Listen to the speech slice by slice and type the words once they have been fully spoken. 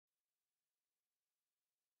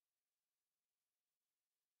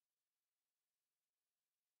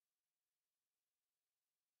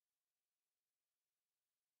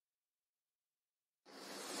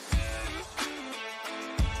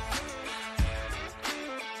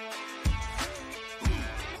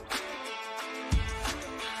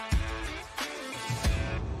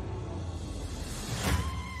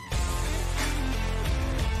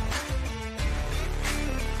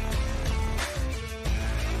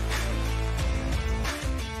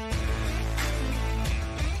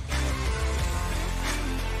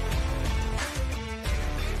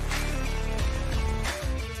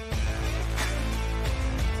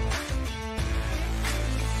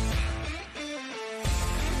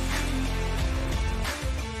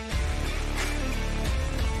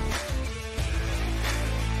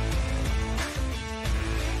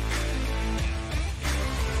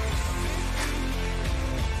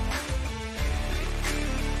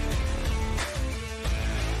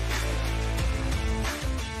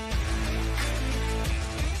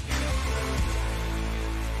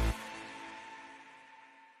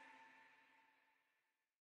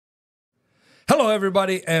Hello,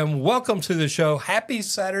 everybody, and welcome to the show. Happy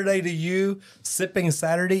Saturday to you, Sipping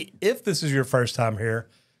Saturday. If this is your first time here,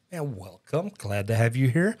 and welcome. Glad to have you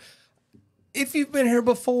here. If you've been here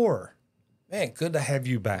before, man, good to have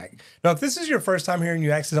you back. Now, if this is your first time here and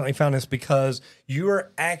you accidentally found this because you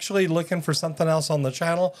are actually looking for something else on the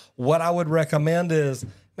channel, what I would recommend is,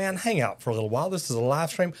 man, hang out for a little while. This is a live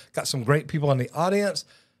stream. Got some great people in the audience.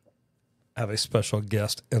 I have a special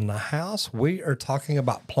guest in the house. We are talking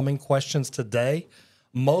about plumbing questions today.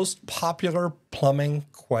 Most popular plumbing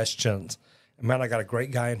questions. And man, I got a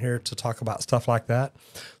great guy in here to talk about stuff like that.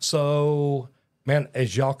 So, man,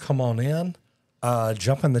 as y'all come on in,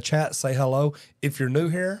 jump in the chat, say hello. If you're new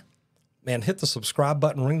here, man, hit the subscribe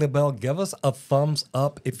button, ring the bell, give us a thumbs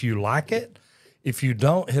up if you like it. If you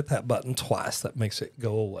don't, hit that button twice. That makes it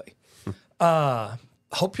go away.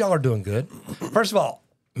 Hope y'all are doing good. First of all,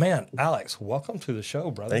 man, Alex, welcome to the show,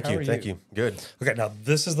 brother. Thank you. Good. Okay, now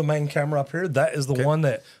this is the main camera up here. That is the one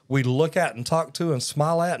that we look at and talk to and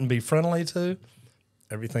smile at and be friendly to.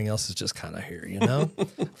 Everything else is just kind of here, you know?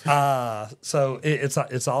 So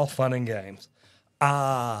it's all fun and games.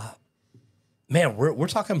 Man, we're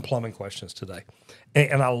talking plumbing questions today.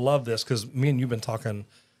 And I love this because me and you've been talking,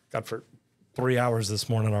 God, for 3 hours this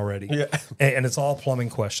morning already. Yeah. And it's all plumbing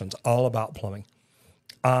questions, all about plumbing.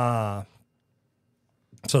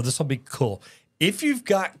 So this will be cool. If you've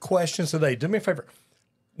got questions today, do me a favor.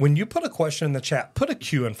 When you put a question in the chat, put a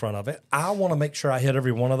Q in front of it. I want to make sure I hit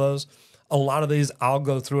every one of those. A lot of these I'll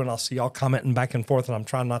go through and I'll see y'all commenting back and forth, and I'm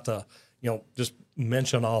trying not to, just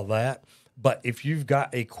mention all that. But if you've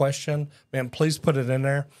got a question, man, please put it in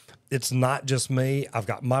there. It's not just me. I've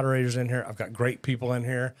got moderators in here. I've got great people in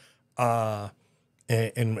here.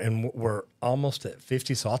 And we're almost at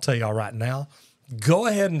 50, so I'll tell y'all right now, go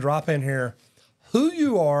ahead and drop in here who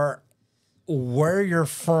you are, where you're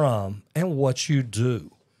from, and what you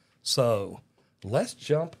do. So let's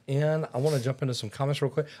jump in. I want to jump into some comments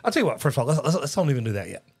real quick. I'll tell you what, first of all, let's don't even do that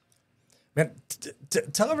yet. Man,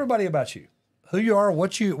 tell everybody about you, who you are,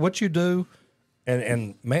 what you do,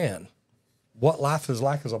 and man, what life is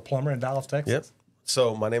like as a plumber in Dallas, Texas. Yep.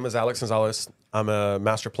 So my name is Alex Gonzalez. I'm a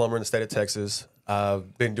master plumber in the state of Texas.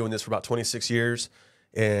 I've been doing this for about 26 years,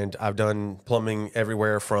 and I've done plumbing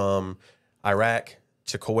everywhere from Iraq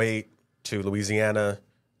to Kuwait to Louisiana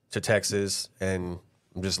to Texas, and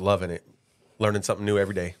I'm just loving it. Learning something new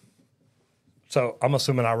every day. So I'm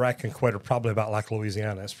assuming Iraq and Kuwait are probably about like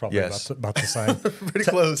Louisiana. It's probably about the same. Pretty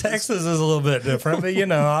close. Texas is a little bit different, but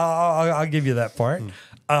I'll give you that part.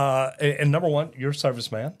 And number one, you're a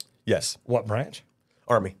serviceman. Yes. What branch?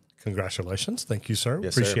 Army. Congratulations. Thank you, sir.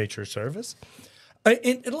 Yes, Appreciate your service.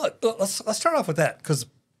 And look, let's start off with that because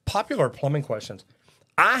popular plumbing questions.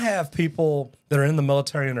 I have people that are in the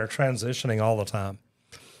military and are transitioning all the time.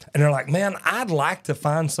 And they're like, man, I'd like to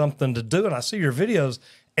find something to do. And I see your videos,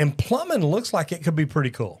 and plumbing looks like it could be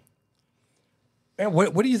pretty cool. Man,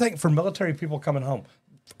 what do you think for military people coming home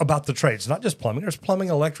about the trades? Not just plumbing. There's plumbing,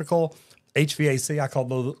 electrical, HVAC. I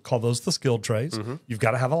call those the skilled trades. Mm-hmm. You've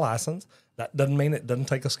got to have a license. That doesn't mean it doesn't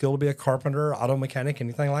take a skill to be a carpenter, auto mechanic,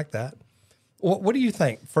 anything like that. What do you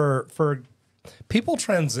think for people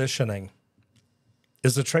transitioning?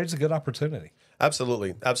 Is the trades a good opportunity?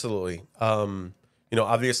 Absolutely.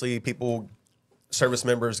 Obviously service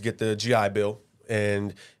members get the GI Bill.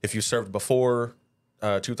 And if you served before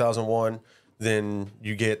 2001, then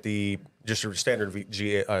you get just your standard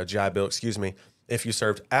GI Bill, excuse me. If you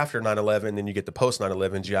served after 9/11, then you get the post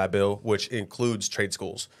 9/11 GI Bill, which includes trade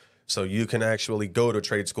schools. So you can actually go to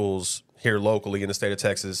trade schools here locally in the state of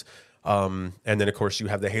Texas. And then, of course, you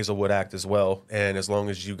have the Hazelwood Act as well. And as long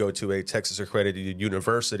as you go to a Texas accredited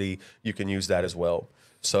university, you can use that as well.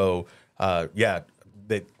 So, from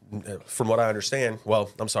what I understand,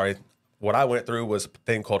 what I went through was a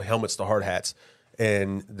thing called helmets to hard hats.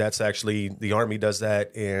 And that's actually, the Army does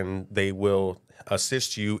that, and they will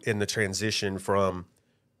assist you in the transition from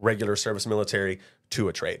regular service military to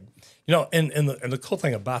a trade. And the cool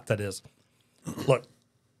thing about that is, look,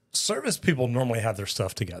 service people normally have their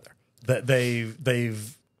stuff together. That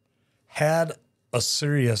they've had a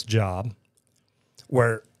serious job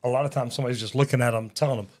where a lot of times somebody's just looking at them,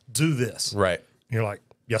 telling them, do this. Right. And you're like,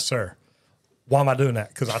 yes, sir. Why am I doing that?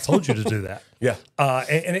 Because I told you to do that. Yeah.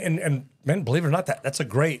 And man, believe it or not, that's a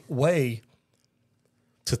great way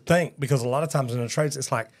to think, because a lot of times in the trades,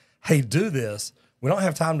 it's like, hey, do this. We don't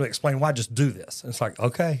have time to explain why, just do this. And it's like,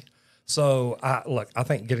 okay. So I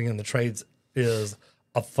think getting in the trades is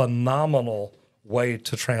a phenomenal way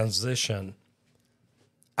to transition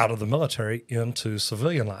out of the military into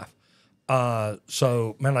civilian life.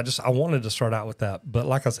 So, man, I wanted to start out with that. But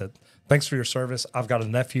like I said, thanks for your service. I've got a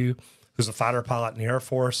nephew who's a fighter pilot in the Air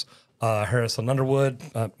Force. Harrison Underwood.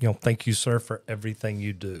 Thank you, sir, for everything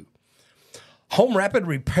you do. Home Rapid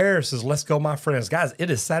Repair says, let's go, my friends. Guys, it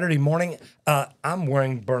is Saturday morning. I'm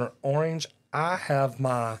wearing burnt orange. I have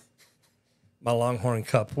my Longhorn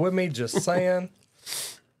cup with me, just saying.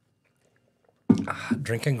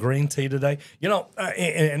 Drinking green tea today.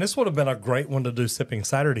 And this would have been a great one to do Sipping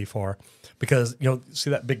Saturday for, because, see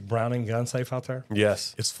that big Browning gun safe out there?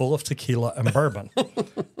 Yes. It's full of tequila and bourbon. What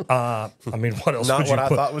else Not would you what I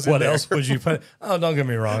put? thought was in What there. else would you put? Oh, don't get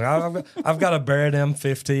me wrong. I've got a Barrett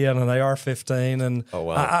M50 and an AR-15, and Oh,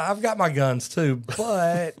 wow. I've got my guns too.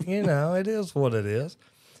 But it is what it is.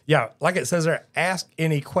 Yeah, like it says there, ask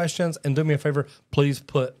any questions, and do me a favor, please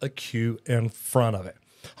put a Q in front of it.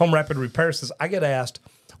 Home Rapid Repair says, I get asked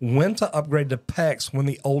when to upgrade to PEX when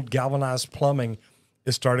the old galvanized plumbing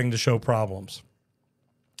is starting to show problems.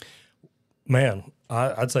 Man,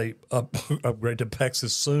 I'd say upgrade to PEX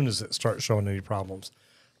as soon as it starts showing any problems.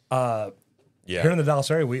 Yeah. Here in the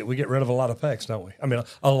Dallas area, we get rid of a lot of PEX, don't we? I mean,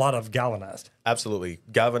 a lot of galvanized. Absolutely.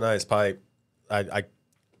 Galvanized pipe. I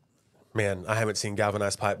haven't seen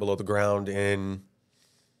galvanized pipe below the ground in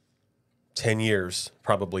 10 years,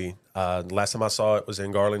 probably. Last time I saw it was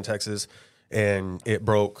in Garland, Texas, and it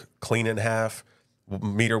broke clean in half.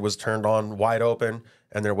 Meter was turned on wide open,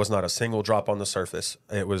 and there was not a single drop on the surface.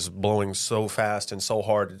 It was blowing so fast and so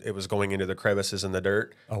hard, it was going into the crevices in the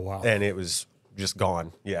dirt. Oh, wow. And it was just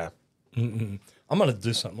gone. Yeah. I'm going to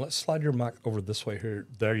do something. Let's slide your mic over this way here.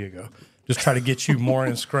 There you go. Just try to get you more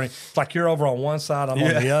in screen. It's like you're over on one side, I'm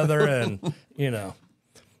on the other, and,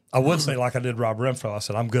 I would say like I did Rob Renfro. I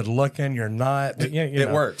said, I'm good looking, you're not. But, It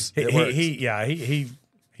works. It works.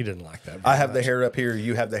 He didn't like that. I have the hair up here.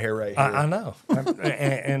 You have the hair right here. I know.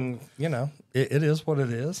 and it is what it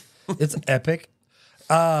is. It's epic.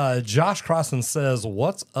 Josh Crossan says,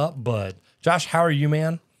 what's up, bud? Josh, how are you,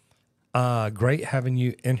 man? Great having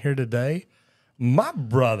you in here today. My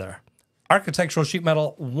brother, Architectural Sheet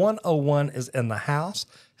Metal 101 is in the house.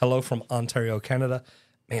 Hello from Ontario, Canada.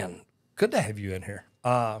 Man, good to have you in here.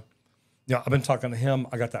 I've been talking to him.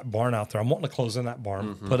 I got that barn out there. I'm wanting to close in that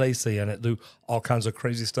barn, put AC in it, do all kinds of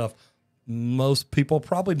crazy stuff most people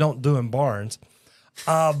probably don't do in barns.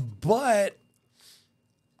 But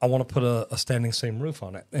I want to put a standing seam roof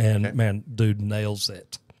on it. And man, dude nails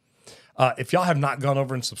it. If y'all have not gone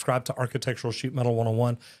over and subscribed to Architectural Sheet Metal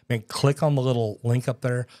 101, man, click on the little link up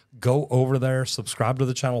there. Go over there, subscribe to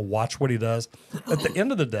the channel, watch what he does. At the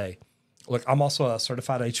end of the day, look, I'm also a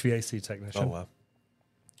certified HVAC technician. Oh, wow.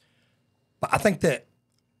 But I think that,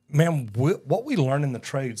 man, what we learn in the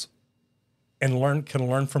trades and can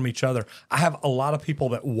learn from each other. I have a lot of people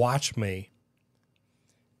that watch me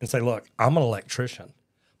and say, look, I'm an electrician,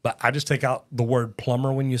 but I just take out the word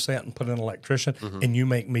plumber when you say it and put in electrician, and you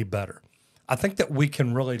make me better. I think that we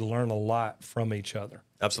can really learn a lot from each other.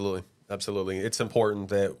 Absolutely. Absolutely. It's important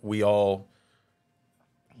that we all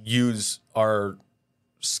use our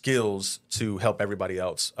skills to help everybody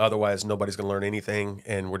else. Otherwise, nobody's going to learn anything,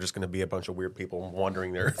 and we're just going to be a bunch of weird people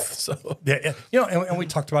wandering the earth. So, Yeah. And we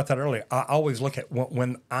talked about that earlier. I always look at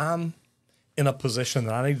when I'm in a position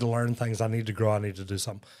that I need to learn things, I need to grow, I need to do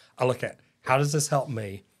something. I look at, how does this help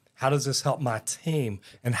me? How does this help my team?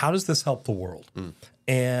 And how does this help the world?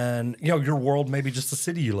 And, your world may be just the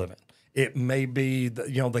city you live in. It may be,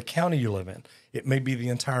 the county you live in. It may be the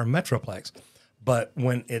entire metroplex. But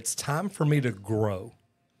when it's time for me to grow,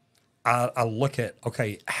 I look at,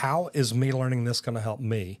 okay, how is me learning this going to help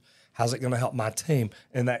me? How's it going to help my team?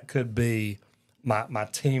 And that could be my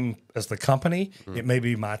team as the company. It may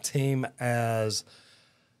be my team as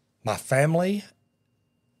my family.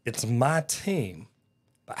 It's my team.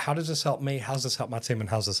 But how does this help me? How does this help my team? And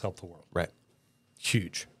how does this help the world? right.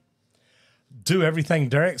 Huge. Do everything.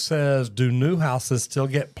 Derek says, do new houses still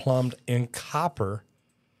get plumbed in copper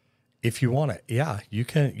if you want it? Yeah, you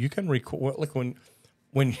can record. Look,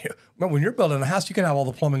 when you're building a house, you can have all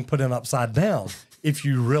the plumbing put in upside down if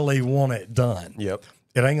you really want it done. Yep.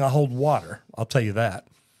 It ain't gonna hold water, I'll tell you that.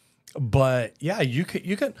 But yeah, you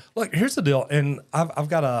can look. Here's the deal, and I've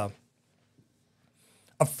got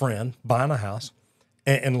a friend buying a house,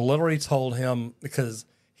 and literally told him, because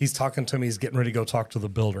he's talking to me, he's getting ready to go talk to the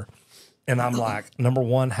builder, and I'm like, number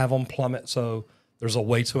one, have them plumb it so there's a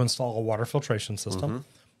way to install a water filtration system.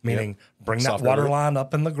 Meaning, bring that Softer water loop. line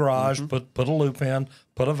up in the garage, put a loop in,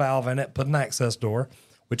 put a valve in it, put an access door,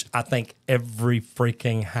 which I think every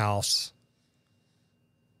freaking house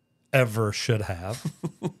ever should have,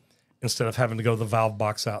 instead of having to go to the valve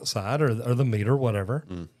box outside or the meter, whatever.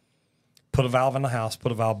 Put a valve in the house,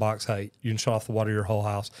 put a valve box. Hey, you can shut off the water of your whole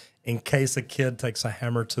house in case a kid takes a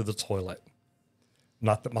hammer to the toilet.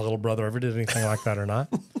 Not that my little brother ever did anything like that or not.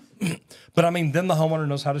 But I mean, then the homeowner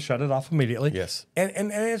knows how to shut it off immediately. Yes. And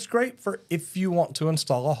it's great for if you want to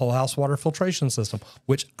install a whole house water filtration system,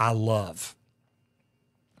 which I love.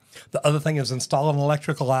 The other thing is install an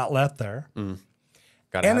electrical outlet there Gotta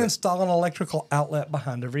and have it. install an electrical outlet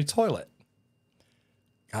behind every toilet.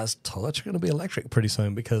 Guys, toilets are going to be electric pretty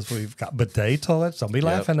soon because we've got bidet toilets. Don't be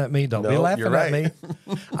laughing at me. Don't be Nope, laughing you're at right.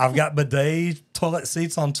 me. I've got bidet toilet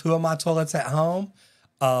seats on 2 of my toilets at home.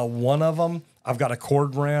 One of them, I've got a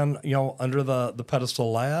cord ran, under the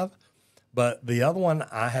pedestal lab. But the other one,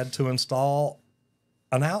 I had to install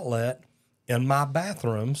an outlet in my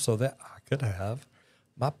bathroom so that I could have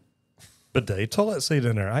my bidet toilet seat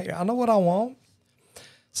in there. I know what I want.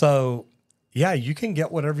 So, yeah, you can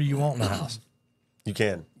get whatever you want in the house. You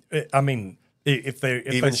can. I mean, if they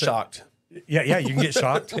Even say- shocked. yeah, you can get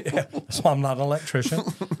shocked. Yeah, that's why I'm not an electrician.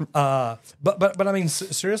 But I mean,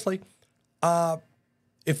 seriously,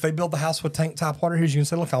 if they build the house with tank top water heaters, you can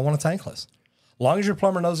say, look, I want a tankless. As long as your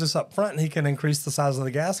plumber knows this up front and he can increase the size of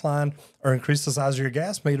the gas line or increase the size of your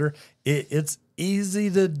gas meter, it's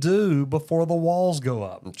easy to do before the walls go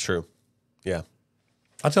up. True. Yeah.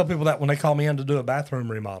 I tell people that when they call me in to do a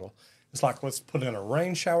bathroom remodel. It's like, let's put in a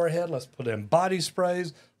rain shower head. Let's put in body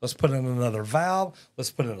sprays. Let's put in another valve.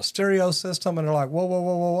 Let's put in a stereo system. And they're like, whoa, whoa,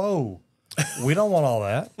 whoa, whoa, whoa. We don't want all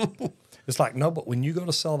that. It's like, no, but when you go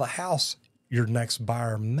to sell the house, your next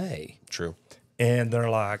buyer may. True. And they're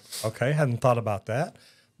like, okay, hadn't thought about that.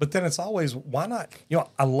 But then it's always, why not?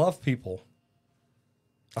 I love people.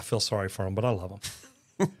 I feel sorry for them, but I love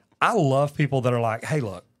them. I love people that are like, hey,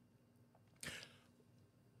 look,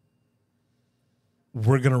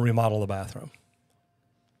 we're going to remodel the bathroom,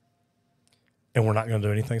 and we're not going to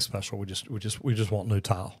do anything special. We just want new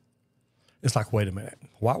tile. It's like, wait a minute,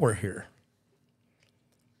 while we're here,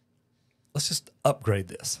 let's just upgrade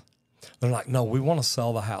this. They're like, no, we want to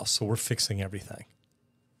sell the house, so we're fixing everything.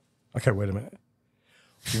 Okay, wait a minute.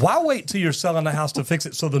 Why wait till you're selling the house to fix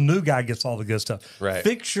it so the new guy gets all the good stuff? Right.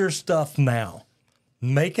 Fix your stuff now.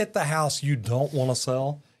 Make it the house you don't want to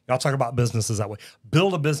sell. I'll talk about businesses that way.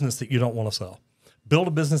 Build a business that you don't want to sell. Build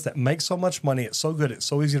a business that makes so much money. It's so good. It's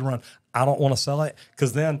so easy to run. I don't want to sell it.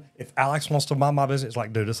 Because then if Alex wants to buy my business, it's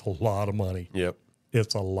like, dude, it's a lot of money. Yep.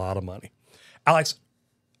 It's a lot of money. Alex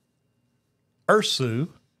Ursu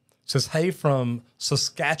says, hey, from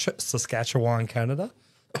Saskatchewan, Canada.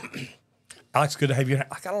 Alex, good to have you here.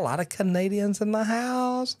 I got a lot of Canadians in the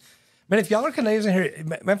house. Man, if y'all are Canadians in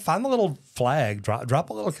here, man, find the little flag. Drop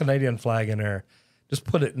a little Canadian flag in there. Just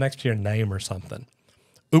put it next to your name or something.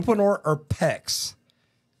 Uponor or PEX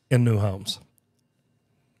in new homes?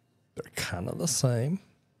 They're kind of the same.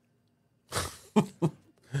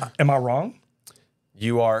 Am I wrong?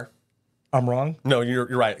 You are. I'm wrong? No, you're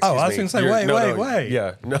right. Oh, I was Excuse going to say, me. wait.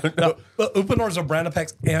 Yeah. No. But Uponor is a brand of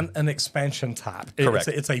PEX and an expansion type. Correct.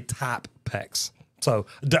 It's a type PEX. So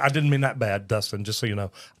I didn't mean that bad, Dustin, just so you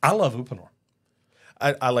know. I love Uponor.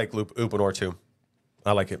 I like Uponor too.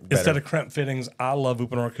 I like it better. Instead of crimp fittings, I love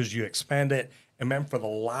Uponor because you expand it. And man, for the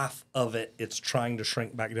life of it, it's trying to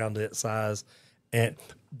shrink back down to its size. And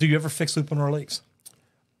do you ever fix Uponor leaks?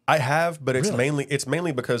 I have, but it's Really?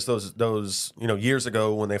 mainly because those years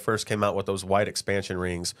ago when they first came out with those white expansion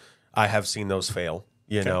rings, I have seen those fail.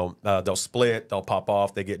 They'll split, they'll pop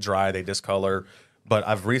off, they get dry, they discolor. But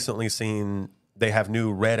I've recently seen they have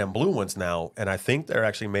new red and blue ones now, and I think they're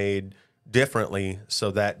actually made differently so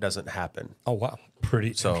that doesn't happen. Oh, wow.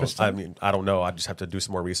 Pretty So interesting. I mean, I don't know. I just have to do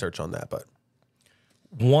some more research on that. But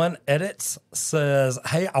One Edits says,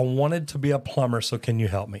 hey, I wanted to be a plumber, so can you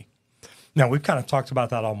help me? Now, we've kind of talked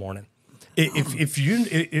about that all morning. If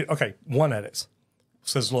you, okay, One Edits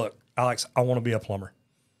says, look, Alex, I want to be a plumber.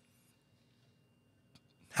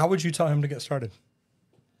 How would you tell him to get started?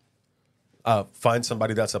 find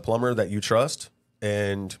somebody that's a plumber that you trust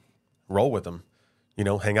and roll with them.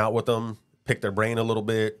 Hang out with them, pick their brain a little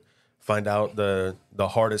bit, find out the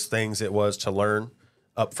hardest things it was to learn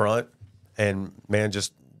up front, and man,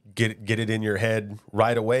 just get it in your head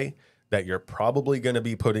right away that you're probably going to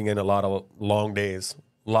be putting in a lot of long days,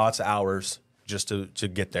 lots of hours just to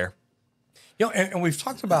get there. And we've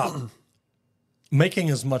talked about making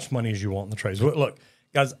as much money as you want in the trades. Look,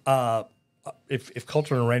 guys, if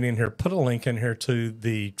Coulter and Randy in here, put a link in here to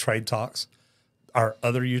the Trade Talks, our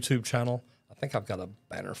other YouTube channel. I think I've got a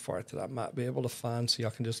banner for it that I might be able to find, so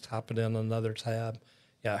y'all can just type it in another tab.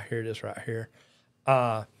 Yeah, here it is right here.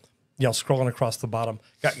 Scrolling across the bottom.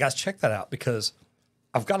 Guys, check that out because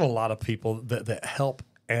I've got a lot of people that help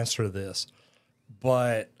answer this.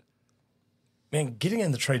 But, man, getting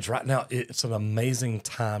in the trades right now, it's an amazing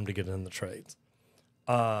time to get in the trades.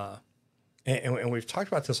 And we've talked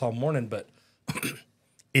about this all morning, but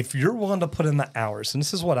if you're willing to put in the hours, and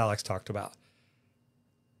this is what Alex talked about,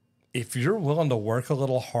 if you're willing to work a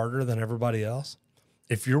little harder than everybody else,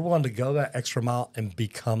 if you're willing to go that extra mile and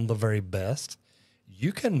become the very best,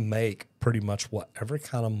 you can make pretty much whatever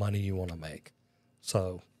kind of money you want to make.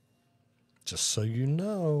 So just so you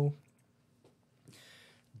know.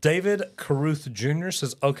 David Caruth Jr.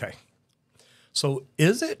 says, okay, so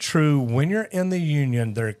is it true when you're in the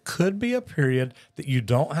union, there could be a period that you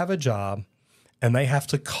don't have a job and they have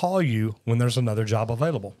to call you when there's another job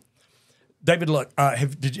available? David, look,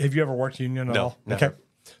 have you ever worked union at all? Never. Okay.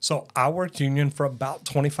 So I worked union for about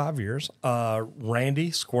 25 years. Randy,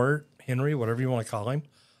 Squirt, Henry, whatever you want to call him,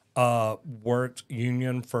 worked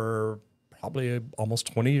union for probably almost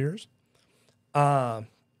 20 years.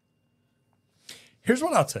 Here's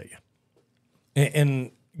what I'll tell you.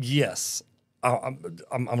 And yes, I'm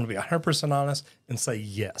going to be 100% honest and say,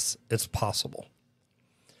 yes, it's possible.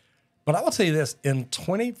 But I will tell you this, in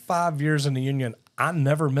 25 years in the union, I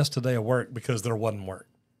never missed a day of work because there wasn't work.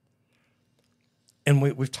 And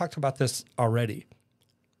we've talked about this already.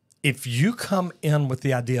 If you come in with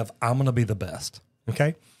the idea of, I'm going to be the best,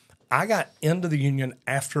 okay? I got into the union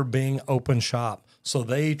after being open shop, so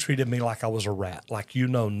they treated me like I was a rat, like you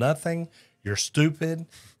know nothing, you're stupid,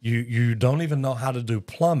 you don't even know how to do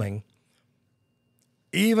plumbing,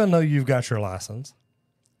 even though you've got your license.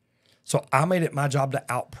 So I made it my job to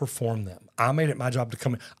outperform them. I made it my job to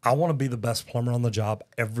come in. I want to be the best plumber on the job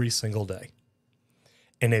every single day.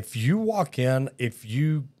 And if you walk in, if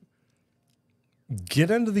you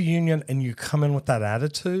get into the union and you come in with that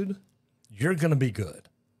attitude, you're going to be good.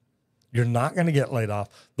 You're not going to get laid off.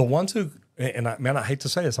 The ones who, and I hate to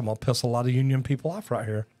say this, I'm going to piss a lot of union people off right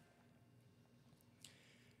here.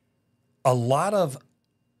 A lot of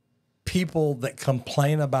people that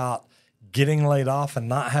complain about getting laid off and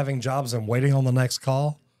not having jobs and waiting on the next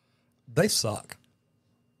call, they suck.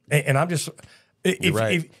 And I'm just,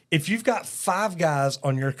 if you've got 5 guys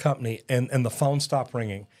on your company and the phone stopped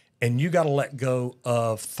ringing and you got to let go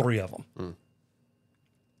of 3 of them,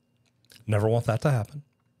 never want that to happen.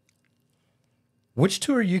 Which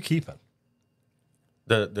 2 are you keeping?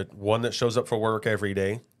 The one that shows up for work every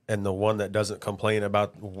day and the one that doesn't complain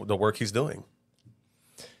about the work he's doing.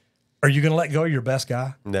 Are you going to let go of your best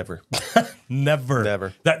guy? Never.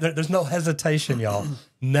 Never. There's no hesitation, y'all.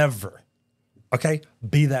 Never. Okay?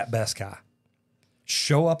 Be that best guy.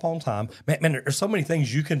 Show up on time. Man, there's so many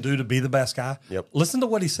things you can do to be the best guy. Yep. Listen to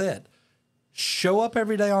what he said. Show up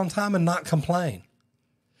every day on time and not complain.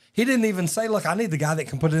 He didn't even say, look, I need the guy that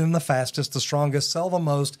can put it in the fastest, the strongest, sell the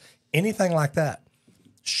most, anything like that.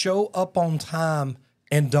 Show up on time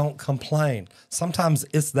and don't complain. Sometimes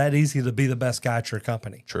it's that easy to be the best guy at your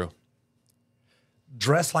company. True.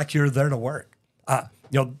 Dress like you're there to work.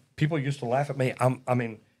 People used to laugh at me. I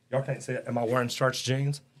mean, y'all can't see it. Am I wearing starch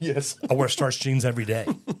jeans? Yes. I wear starch jeans every day.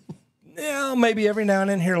 Yeah, maybe every now and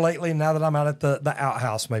then here lately, now that I'm out at the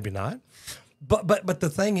outhouse, maybe not. But the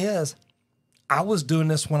thing is, I was doing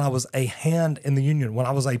this when I was a hand in the union. When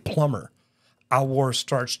I was a plumber, I wore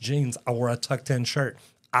starch jeans. I wore a tucked in shirt.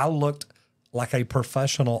 I looked like a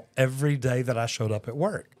professional every day that I showed up at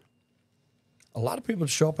work. A lot of people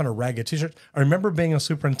show up in a ragged t-shirt. I remember being a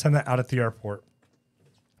superintendent out at the airport.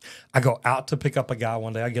 I go out to pick up a guy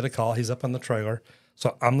one day. I get a call. He's up in the trailer.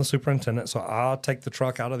 So I'm the superintendent. So I'll take the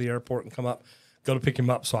truck out of the airport and come up, go to pick him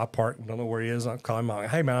up. So I park. Don't know where he is. I call him out.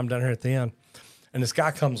 Hey, man, I'm down here at the end. And this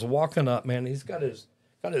guy comes walking up, man. He's got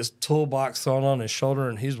his toolbox thrown on his shoulder,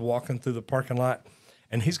 and he's walking through the parking lot.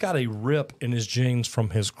 And he's got a rip in his jeans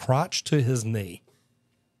from his crotch to his knee.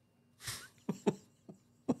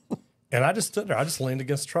 And I just stood there. I just leaned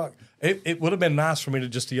against the truck. It would have been nice for me to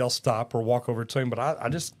just yell stop or walk over to him, but I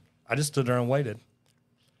just stood there and waited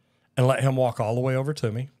and let him walk all the way over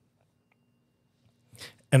to me.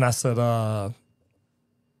 And I said,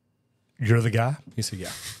 you're the guy? He said,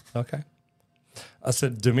 yeah. Okay. I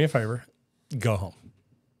said, do me a favor, go home.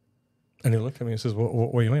 And he looked at me and says,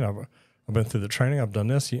 what do you mean? I've been through the training. I've done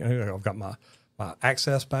this. I've got my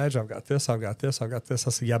access badge. I've got this. I've got this. I've got this. I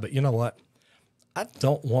said, yeah, but you know what? I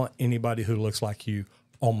don't want anybody who looks like you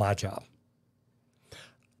on my job.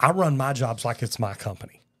 I run my jobs like it's my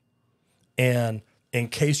company. And in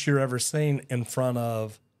case you're ever seen in front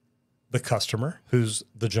of the customer, who's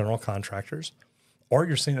the general contractors, or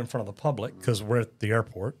you're seen in front of the public because we're at the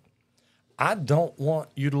airport, I don't want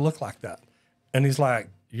you to look like that. And he's like,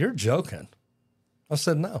 you're joking. I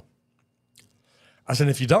said, no. I said,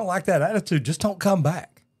 if you don't like that attitude, just don't come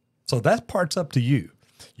back. So that part's up to you.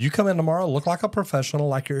 You come in tomorrow, look like a professional,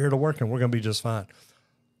 like you're here to work, and we're going to be just fine.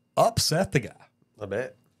 Upset the guy. I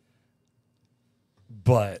bet.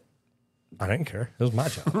 But I didn't care. It was my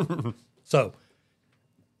job. So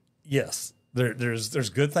yes, there's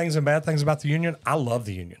good things and bad things about the union. I love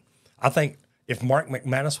the union. I think if Mark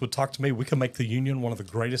McManus would talk to me, we could make the union one of the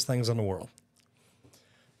greatest things in the world.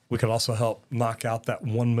 We could also help knock out that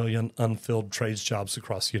 1 million unfilled trades jobs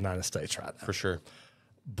across the United States right now. For sure.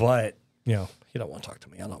 But, you know, he don't want to talk to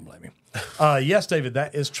me. I don't blame him. Yes, David,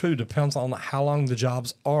 that is true. Depends on how long the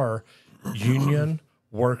jobs are. Union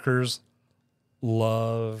workers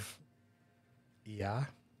love,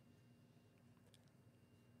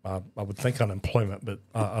 I would think unemployment, but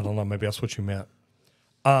I don't know. Maybe that's what you meant.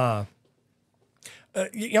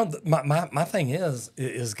 You know, my thing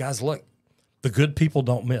is guys, look, the good people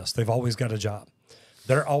don't miss. They've always got a job.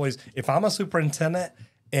 They're always, if I'm a superintendent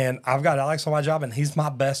and I've got Alex on my job and he's my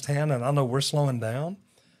best hand and I know we're slowing down,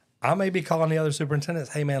 I may be calling the other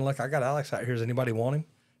superintendents, hey man, look, I got Alex out here. Does anybody want him?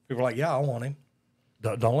 People are like, yeah, I want him.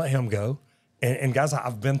 Don't let him go. And guys,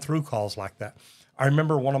 I've been through calls like that. I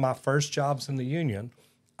remember one of my first jobs in the union,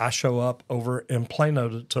 I show up over in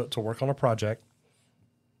Plano to work on a project.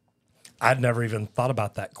 I'd never even thought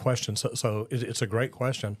about that question. So it's a great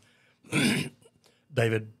question,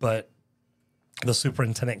 David, but the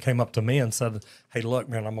superintendent came up to me and said, hey, look,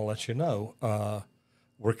 man, I'm going to let you know,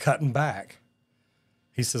 we're cutting back.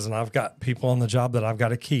 He says, and I've got people on the job that I've got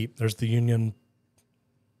to keep. There's the union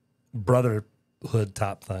brotherhood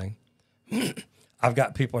type thing. I've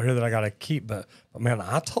got people here that I got to keep, but man,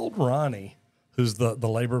 I told Ronnie, who's the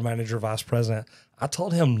labor manager, vice president, I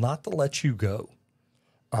told him not to let you go.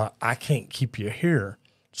 I can't keep you here.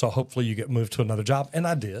 So hopefully you get moved to another job. And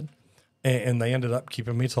I did. And they ended up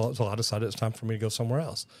keeping me till I decided it's time for me to go somewhere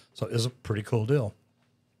else. So it was a pretty cool deal.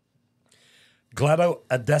 Glado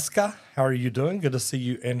Adeska, how are you doing? Good to see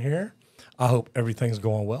you in here. I hope everything's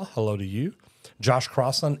going well. Hello to you. Josh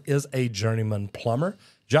Crossan is a journeyman plumber.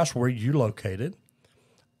 Josh, where are you located?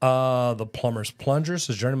 The Plumber's Plungers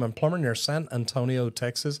is journeyman plumber near San Antonio,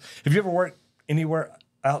 Texas. Have you ever worked anywhere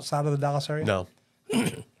outside of the Dallas area? No.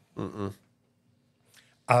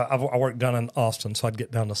 I worked down in Austin, so I'd get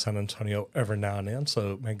down to San Antonio every now and then.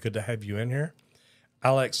 So, man, good to have you in here.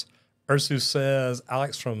 Alex Ursu says,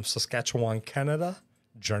 Alex from Saskatchewan, Canada,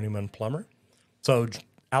 journeyman plumber. So,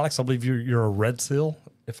 Alex, I believe you're a Red Seal,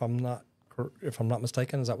 if I'm not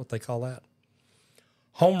mistaken. Is that what they call that?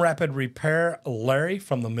 Home Rapid Repair, Larry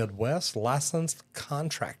from the Midwest, licensed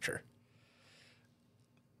contractor.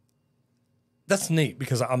 That's neat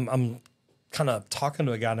because I'm kind of talking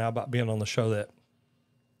to a guy now about being on the show that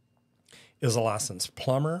is a licensed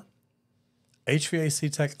plumber,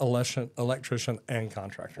 HVAC tech, electrician, and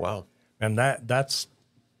contractor. Wow. And that's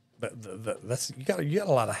you got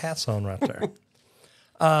a lot of hats on right there.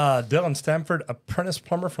 Dylan Stanford, apprentice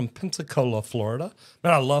plumber from Pensacola, Florida.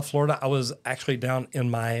 Man, I love Florida. I was actually down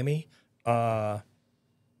in Miami earlier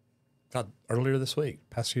this week,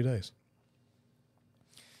 past few days.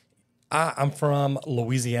 I'm from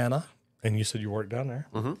Louisiana, and you said you worked down there.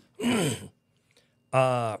 Mm-hmm.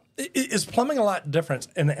 Is plumbing a lot different?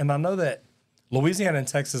 And I know that Louisiana and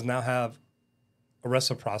Texas now have a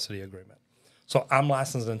reciprocity agreement. So I'm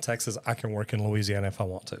licensed in Texas. I can work in Louisiana if I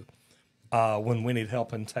want to. When we need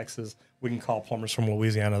help in Texas, we can call plumbers from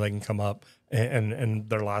Louisiana. They can come up and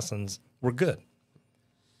they're licensed. We're good.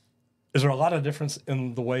 Is there a lot of difference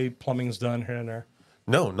in the way plumbing's done here and there?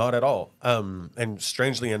 No, not at all. And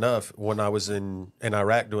strangely enough, when I was in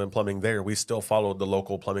Iraq doing plumbing there, we still followed the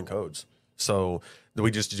local plumbing codes. So we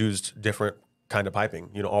just used different kind of piping.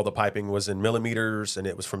 You know, all the piping was in millimeters and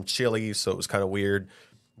it was from Chile, so it was kind of weird.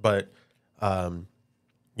 But,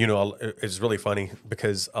 you know, it's really funny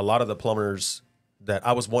because a lot of the plumbers that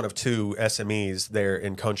I was one of two SMEs there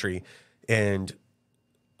in country, and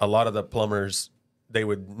a lot of the plumbers, they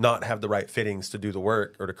would not have the right fittings to do the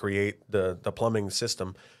work or to create the plumbing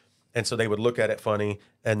system. And so they would look at it funny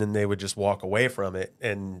and then they would just walk away from it.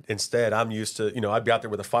 And instead, I'm used to, you know, I'd be out there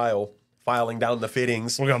with a filing down the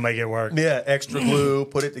fittings. We're going to make it work. Yeah, extra glue,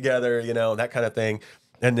 put it together, you know, that kind of thing.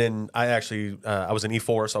 And then I actually, I was an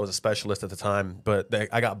E4, so I was a specialist at the time, but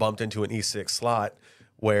I got bumped into an E6 slot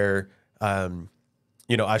where,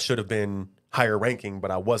 you know, I should have been higher ranking,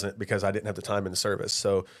 but I wasn't because I didn't have the time in the service.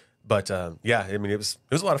 So, but yeah, I mean, it was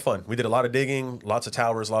a lot of fun. We did a lot of digging, lots of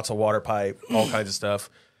towers, lots of water pipe, all kinds of stuff.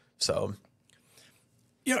 So,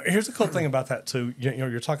 you know, here's the cool thing about that too. You know,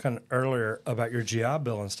 you're talking earlier about your GI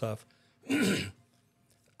Bill and stuff.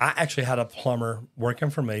 I actually had a plumber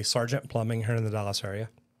working for me, Sergeant Plumbing here in the Dallas area.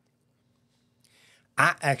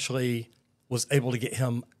 I actually was able to get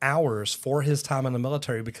him hours for his time in the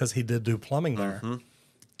military because he did do plumbing there. Mm-hmm.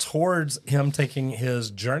 Towards him taking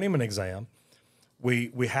his journeyman exam,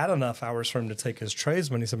 we had enough hours for him to take his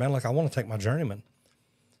tradesman. He said, man, look, I want to take my journeyman.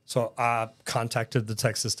 So I contacted the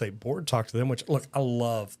Texas State Board, talked to them, which, look, I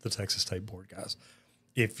love the Texas State Board, guys.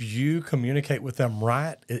 If you communicate with them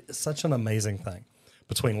right, it's such an amazing thing.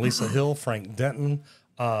 Between Lisa Hill, Frank Denton,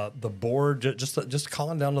 the board, just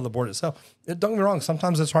calling down to the board itself. Don't get me wrong,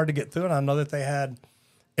 sometimes it's hard to get through, and I know that they had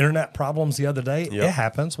internet problems the other day. It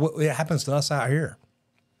happens. It happens to us out here.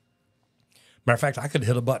 Matter of fact, I could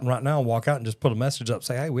hit a button right now and walk out and just put a message up,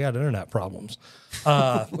 say, hey, we had internet problems.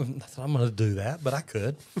 Not that I'm going to do that, but I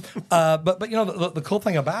could. But you know, the cool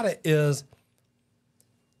thing about it is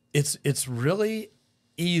it's really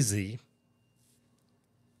easy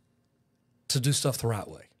to do stuff the right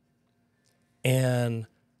way. And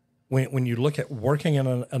when you look at working in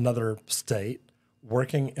another state,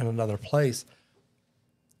 working in another place,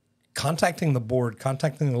 contacting the board,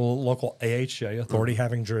 contacting the local AHJ, authority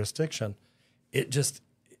having jurisdiction, it just,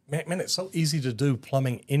 man, it's so easy to do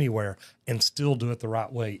plumbing anywhere and still do it the right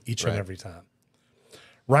way each and every time.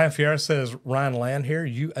 Ryan Fiera says, Ryan Land here,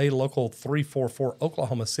 UA Local 344,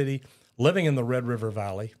 Oklahoma City, living in the Red River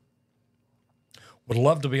Valley. Would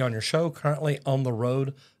love to be on your show. Currently on the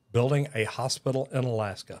road, building a hospital in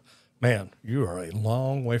Alaska. Man, you are a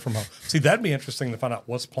long way from home. See, that'd be interesting to find out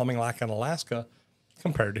what's plumbing like in Alaska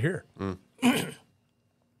compared to here.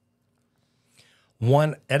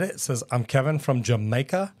 One edit says, I'm Kevin from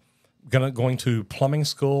Jamaica, going to plumbing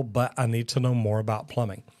school, but I need to know more about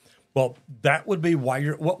plumbing. Well, that would be why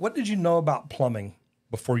you're, what did you know about plumbing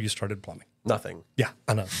before you started plumbing? Nothing. Yeah,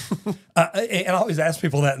 I know. And I always ask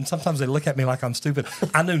people that, and sometimes they look at me like I'm stupid.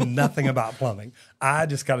 I knew nothing about plumbing. I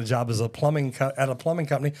just got a job as a plumbing at a plumbing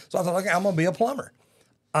company, so I thought, okay, I'm going to be a plumber.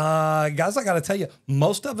 Guys, I got to tell you,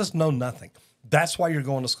 most of us know nothing. That's why you're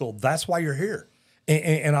going to school. That's why you're here.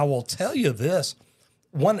 And I will tell you this,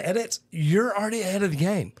 one edit, you're already ahead of the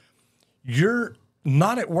game. You're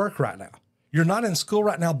not at work right now. You're not in school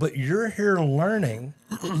right now, but you're here learning.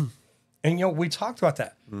 And, you know, we talked about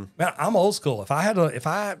that. Man, I'm old school. If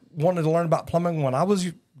I wanted to learn about plumbing when I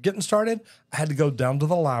was getting started, I had to go down to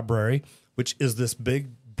the library, which is this big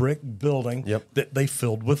brick building that they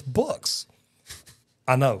filled with books.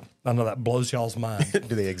 I know that blows y'all's mind.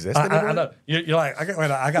 Do they exist anymore? I know. You're like,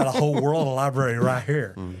 I got a whole world of library right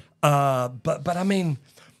here. But I mean,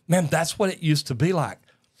 man, that's what it used to be like.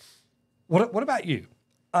 What about you?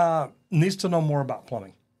 Needs to know more about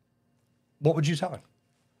plumbing. What would you tell him?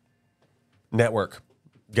 Network.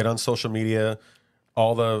 Get on social media,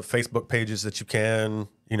 all the Facebook pages that you can.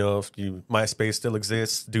 You know, if MySpace still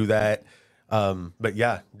exists, do that. But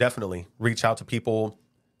yeah, definitely reach out to people,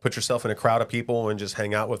 put yourself in a crowd of people and just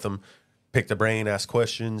hang out with them, pick the brain, ask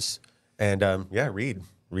questions, and read.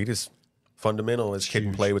 Read is fundamental, as Kid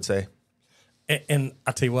and Play would say. And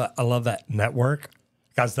I tell you what, I love that network.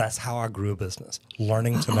 Guys, that's how I grew a business,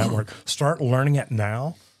 learning to network. Start learning it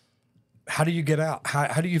now. How do you get out?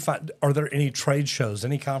 How do you find, are there any trade shows,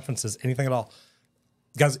 any conferences, anything at all?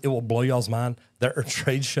 Guys, it will blow y'all's mind. There are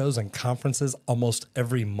trade shows and conferences almost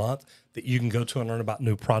every month that you can go to and learn about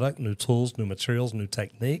new product, new tools, new materials, new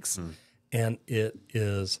techniques. And it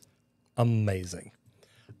is amazing.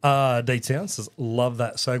 Day 10 says, love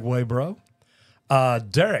that segue, bro.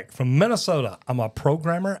 Derek from Minnesota. I'm a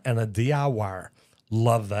programmer and a DIYer.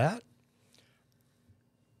 Love that.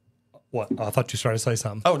 What? I thought you started to say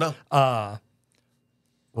something. Oh, no.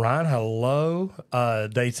 Ryan, hello.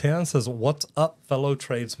 Day 10 says, what's up, fellow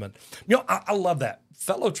tradesmen? You know, I love that.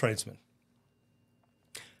 Fellow tradesmen.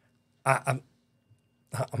 I'm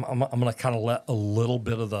going to kind of let a little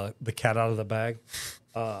bit of the cat out of the bag.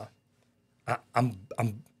 I'm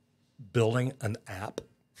building an app.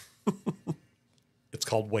 It's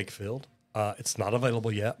called Wakefield. It's not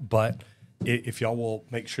available yet, but if y'all will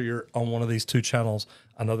make sure you're on one of these two channels,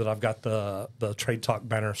 I know that I've got the Trade Talk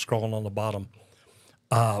banner scrolling on the bottom.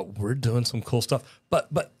 We're doing some cool stuff, but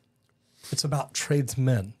it's about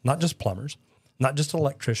tradesmen, not just plumbers, not just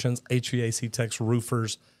electricians, HVAC techs,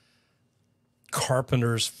 roofers,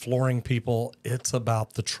 carpenters, flooring people. It's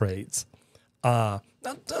about the trades. Now,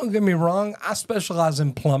 don't get me wrong. I specialize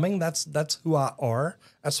in plumbing. That's who I are.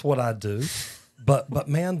 That's what I do. But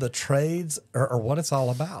man, the trades are what it's all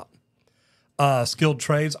about. Skilled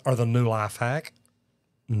trades are the new life hack.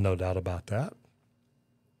 No doubt about that.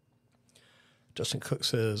 Justin Cook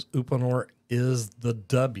says, Uponor is the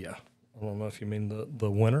W. I don't know if you mean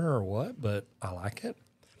the winner or what, but I like it.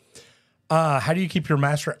 How do you keep your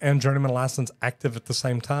master and journeyman license active at the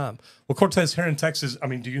same time? Well, Cortez, here in Texas, I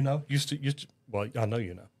mean, do you know? Used to, well, I know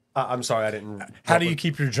you know. I'm sorry, I didn't. How do you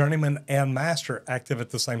keep your journeyman and master active at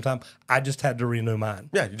the same time? I just had to renew mine.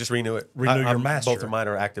 Yeah, you just renew it. Renew your master. Both of mine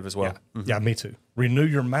are active as well. Yeah, yeah, me too. renew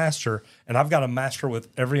your master. And I've got a master with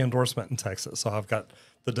every endorsement in Texas. So I've got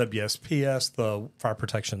the WSPS, the Fire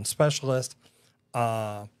Protection Specialist,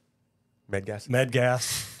 MedGas.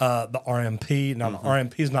 the RMP. Now, the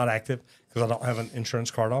RMP is not active because I don't have an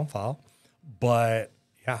insurance card on file. But,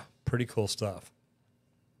 yeah, pretty cool stuff.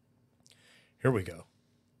 Here we go.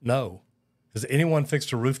 No. Has anyone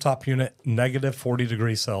fixed a rooftop unit negative 40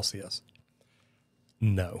 degrees Celsius?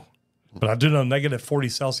 No. But I do know negative 40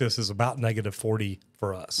 Celsius is about negative 40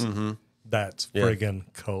 for us. That's friggin'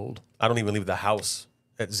 cold. I don't even leave the house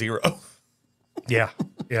at 0. Yeah.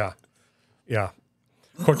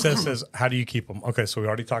 Cortez says, how do you keep them? Okay, so we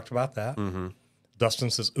already talked about that. Dustin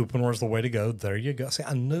says, Uponor is the way to go. There you go. See,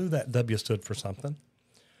 I knew that W stood for something.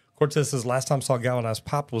 Cortez says, last time saw galvanized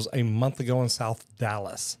pipe was a month ago in South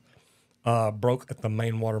Dallas. Broke at the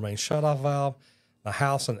main water main shutoff valve. The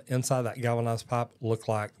house and inside of that galvanized pipe look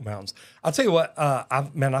like mountains. I'll tell you what,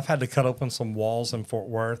 I've had to cut open some walls in Fort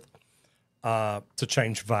Worth to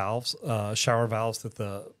change valves, shower valves that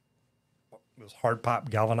it was hard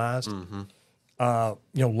pipe galvanized.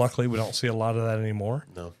 Luckily we don't see a lot of that anymore.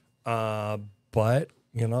 No. But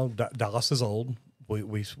Dallas is old.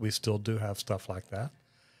 We still do have stuff like that.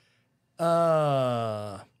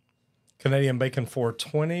 Canadian Bacon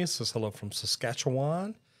 420 says hello from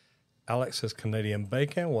Saskatchewan. Alex says Canadian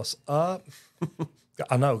Bacon. What's up?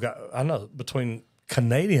 I know. Between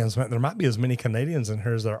Canadians, man, there might be as many Canadians in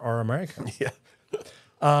here as there are Americans.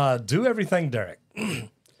 Yeah. Do everything, Derek.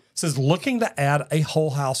 Says looking to add a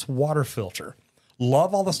whole house water filter.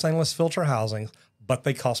 Love all the stainless filter housings, but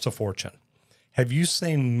they cost a fortune. Have you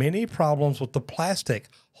seen many problems with the plastic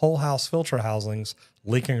whole house filter housings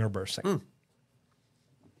leaking or bursting?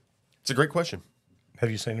 It's a great question. Have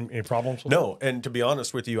you seen any problems with No, and to be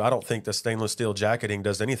honest with you, I don't think the stainless steel jacketing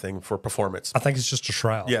does anything for performance. I think it's just a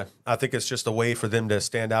shroud. Yeah, I think it's just a way for them to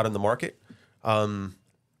stand out in the market. I've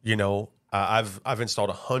installed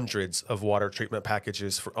hundreds of water treatment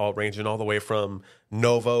packages ranging all the way from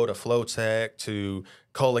Novo to Flowtech to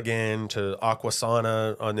Culligan to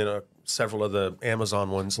Aquasana, and then several of the Amazon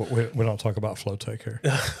ones. We don't talk about Flowtech here.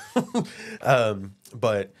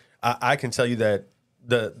 But I can tell you that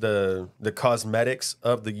the cosmetics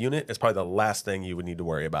of the unit is probably the last thing you would need to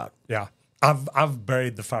worry about. Yeah. I've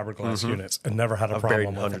buried the fiberglass units and never had a problem Buried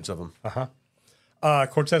with hundreds them. of them.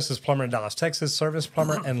 Cortez is plumber in Dallas, Texas, service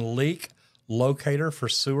plumber and leak locator for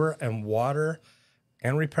sewer and water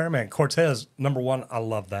and repairman. Cortez, number one, I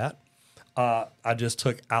love that. I just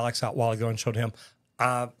took Alex out a while ago and showed him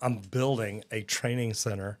I'm building a training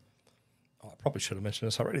center. I probably should have mentioned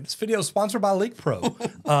this already. This video is sponsored by Leak Pro.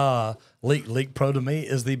 Leak Pro to me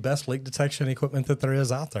is the best leak detection equipment that there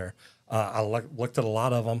is out there. I looked at a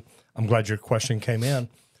lot of them. I'm glad your question came in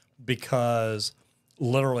because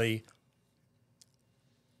literally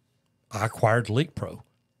I acquired Leak Pro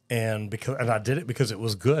and I did it because it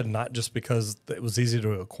was good, not just because it was easy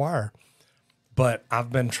to acquire. But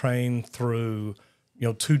I've been trained through,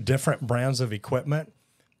 2 different brands of equipment.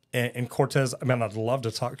 And Cortez, I'd love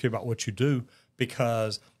to talk to you about what you do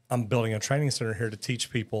because I'm building a training center here to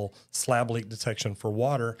teach people slab leak detection for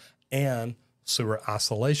water and sewer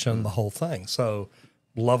isolation, the whole thing. So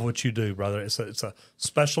love what you do, brother. It's a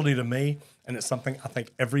specialty to me, and it's something I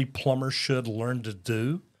think every plumber should learn to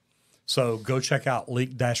do. So go check out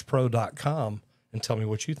leak-pro.com and tell me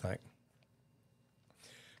what you think.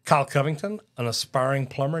 Kyle Covington, an aspiring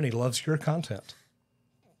plumber, and he loves your content.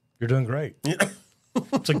 You're doing great. Yeah.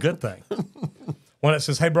 It's a good thing. When it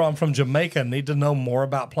says, hey, bro, I'm from Jamaica, need to know more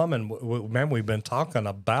about plumbing. Man, we've been talking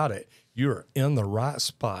about it. You're in the right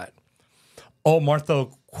spot. Oh, Martha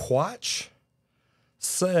Quatch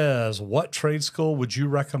says, what trade school would you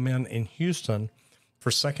recommend in Houston for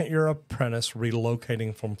second-year apprentice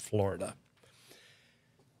relocating from Florida?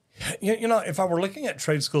 If I were looking at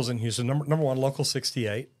trade schools in Houston, number one, Local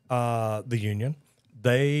 68, the union,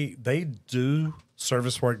 they do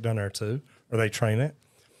service work done there too, or they train it.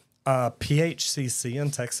 PHCC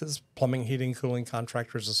in Texas, Plumbing, Heating, Cooling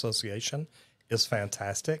Contractors Association, is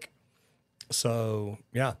fantastic. So,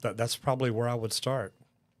 yeah, that's probably where I would start.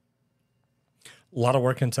 A lot of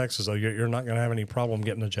work in Texas, though. You're not going to have any problem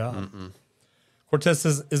getting a job. Cortez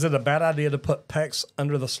says, is it a bad idea to put PEX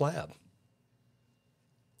under the slab?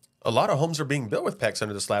 A lot of homes are being built with PEX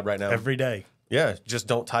under the slab right now. Every day. Yeah, just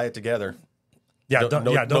don't tie it together. Yeah, don't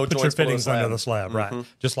put your joints below fittings the under slab. the slab, right?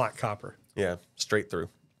 Just like copper. Yeah, straight through.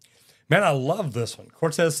 Man, I love this one.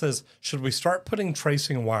 Cortez says, should we start putting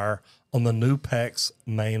tracing wire on the new PEX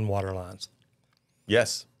main water lines?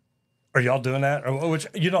 Yes. Are y'all doing that? Or which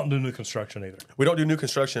you don't do new construction either? We don't do new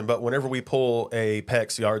construction, but whenever we pull a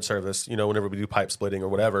PEX yard service, whenever we do pipe splitting or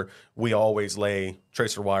whatever, we always lay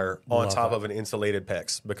tracer wire on top of an insulated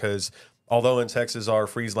PEX, because although in Texas our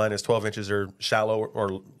freeze line is 12 inches or shallow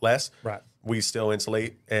or less, Right. we still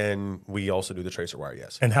insulate, and we also do the tracer wire,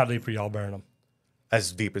 yes. And how deep are y'all burying them?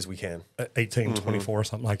 As deep as we can. 18, 24,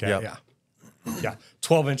 something like that. Yep. Yeah.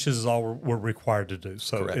 12 inches is all we're required to do.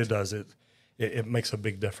 So Correct. it does. It makes a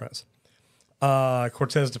big difference.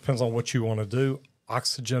 Cortez, depends on what you want to do.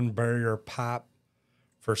 Oxygen barrier pipe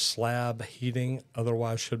for slab heating,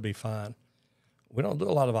 otherwise should be fine. We don't do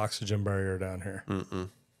a lot of oxygen barrier down here.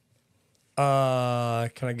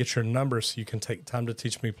 Can I get your number so you can take time to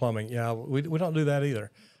teach me plumbing? Yeah, we don't do that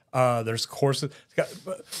either. There's courses.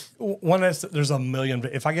 There's a million.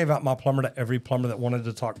 If I gave out my plumber to every plumber that wanted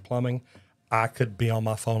to talk plumbing, I could be on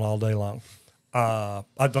my phone all day long. Don't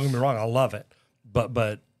get me wrong, I love it,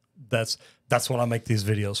 but that's what I make these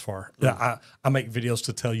videos for. Yeah, I make videos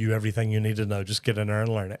to tell you everything you need to know. Just get in there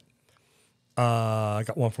and learn it. I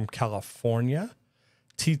got one from California.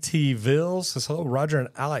 TT Vills says, hello, Roger and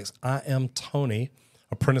Alex. I am Tony,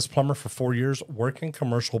 apprentice plumber for 4 years, working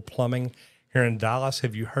commercial plumbing here in Dallas.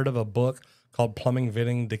 Have you heard of a book called Plumbing,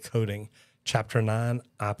 Venting, Decoding, Chapter 9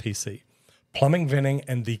 IPC? Plumbing, Venting,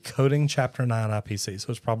 and Decoding, Chapter 9 IPC.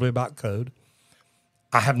 So it's probably about code.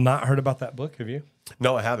 I have not heard about that book. Have you?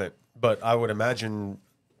 No, I haven't, but I would imagine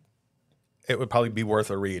it would probably be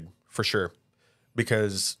worth a read for sure,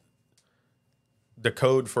 because the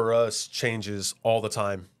code for us changes all the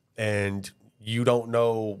time, and you don't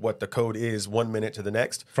know what the code is 1 minute to the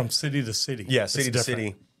next. From city to city. Yeah, It's city to different.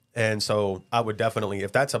 city. And so I would definitely,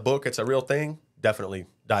 if that's a book, it's a real thing, definitely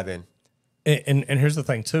dive in. And here's the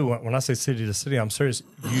thing too. When I say city to city, I'm serious.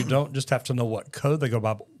 You don't just have to know what code they go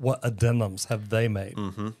by, but what addendums have they made,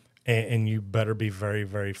 and you better be very,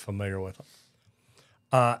 very familiar with them.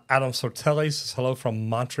 Adam Sortelli says hello from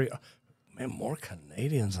Montreal. Man, more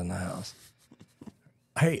Canadians in the house.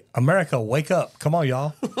 Hey, America, wake up! Come on,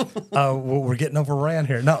 y'all. We're getting overran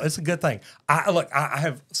here. No, it's a good thing. I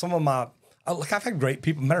have some of my I've had great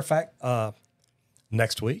people. Matter of fact,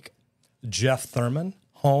 next week, Jeff Thurman,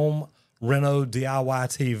 Home Reno DIY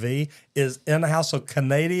TV, is in the house. So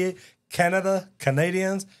Canadians,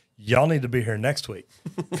 y'all need to be here next week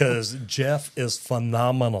because Jeff is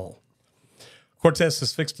phenomenal. Cortez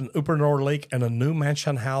has fixed an Uponor leak and a new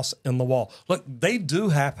mansion house in the wall. Look, they do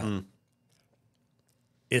happen.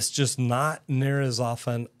 It's just not near as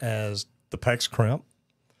often as the PEX crimp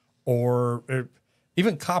or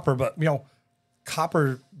even copper. But,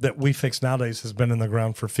 copper that we fix nowadays has been in the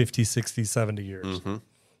ground for 50, 60, 70 years.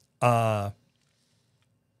 We're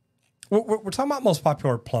talking about most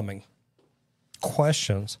popular plumbing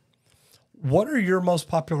questions. What are your most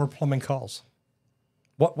popular plumbing calls?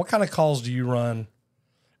 What kind of calls do you run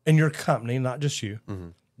in your company, not just you?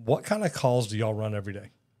 What kind of calls do y'all run every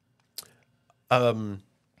day?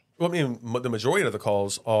 Well, I mean, the majority of the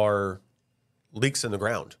calls are leaks in the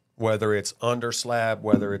ground, whether it's under slab,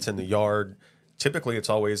 whether it's in the yard. Typically, it's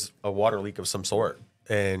always a water leak of some sort.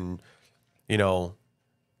 And, I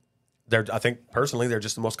think personally, they're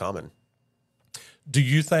just the most common. Do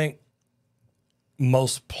you think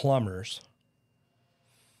most plumbers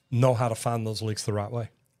know how to find those leaks the right way?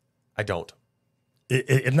 I don't.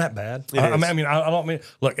 Isn't that bad? It I is. mean, I don't mean,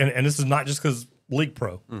 look, and this is not just because Leak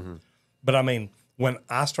Pro, but I mean, when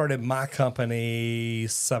I started my company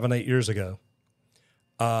 7-8 years ago,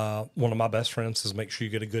 one of my best friends says, make sure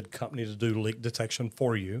you get a good company to do leak detection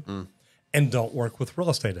for you and don't work with real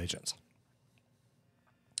estate agents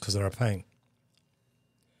because they're a pain.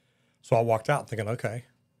 So I walked out thinking, okay,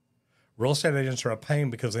 real estate agents are a pain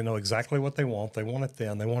because they know exactly what they want. They want it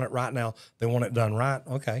then. They want it right now. They want it done right.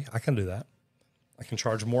 Okay, I can do that. I can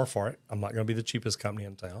charge more for it. I'm not going to be the cheapest company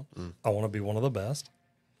in town. I want to be one of the best.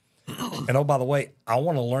 And oh, by the way, I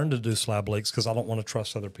want to learn to do slab leaks because I don't want to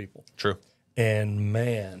trust other people. True. And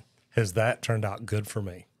man, has that turned out good for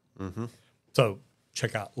me. So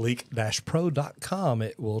check out leak-pro.com.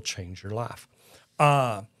 It will change your life.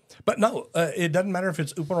 But no, it doesn't matter if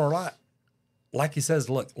it's open or not. Like he says,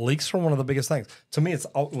 look, leaks are one of the biggest things. To me, it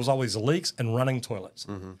was always leaks and running toilets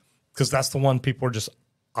because that's the one people are just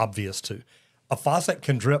obvious to. A faucet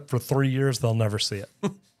can drip for 3 years. They'll never see it.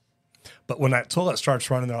 But when that toilet starts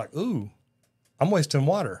running, they're like, ooh, I'm wasting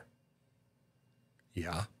water.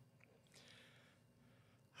 Yeah.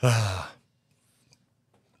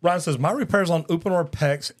 Ryan says, my repairs on Uponor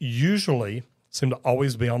PEX usually seem to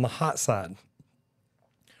always be on the hot side.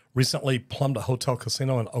 Recently plumbed a hotel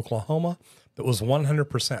casino in Oklahoma that was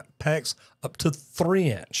 100% PEX up to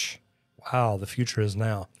 3-inch. Wow, the future is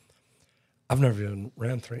now. I've never even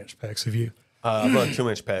ran 3-inch pegs. Have you? I've run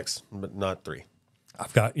 2-inch packs, but not 3.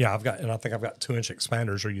 I've got, and I think I've got 2-inch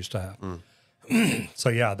expanders or used to have. So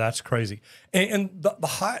yeah, that's crazy. And the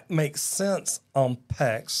height makes sense on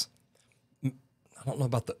pecs. I don't know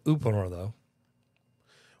about the opener though.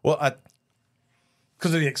 Well,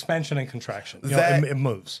 Because of the expansion and contraction. It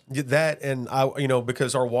moves. that and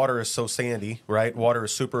because our water is so sandy, right? Water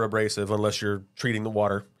is super abrasive unless you're treating the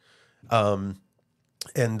water.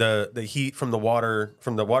 And the heat from the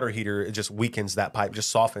water heater, it just weakens that pipe, just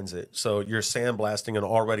softens it. So you're sandblasting an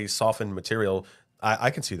already softened material. I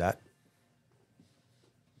can see that.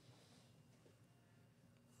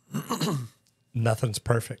 Nothing's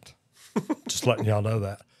perfect. Just letting y'all know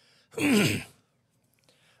that.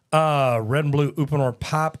 Red and blue Uponor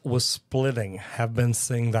pipe was splitting. Have been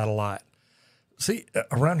seeing that a lot. See,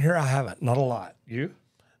 around here I haven't. Not a lot. You?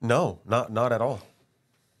 No, not at all.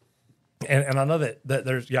 And I know that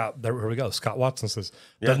there's, here we go. Scott Watson says,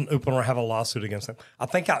 doesn't Uponor have a lawsuit against them? I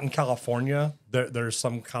think out in California, there's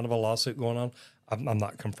some kind of a lawsuit going on. I'm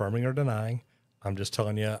not confirming or denying. I'm just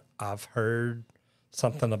telling you, I've heard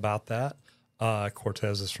something about that.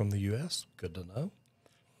 Cortez is from the U.S. Good to know.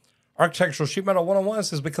 Architectural Sheet Metal 101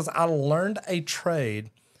 says, because I learned a trade,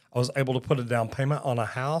 I was able to put a down payment on a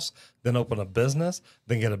house, then open a business,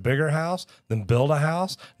 then get a bigger house, then build a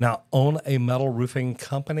house, now own a metal roofing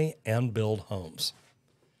company and build homes.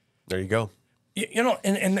 There you go.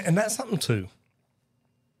 And that's something too.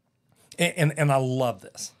 And I love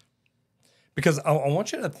this because I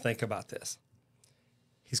want you to think about this.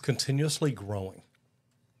 He's continuously growing.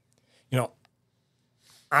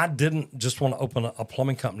 I didn't just want to open a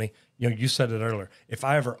plumbing company. You said it earlier. If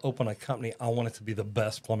I ever open a company, I want it to be the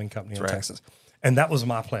best plumbing company in Texas. And that was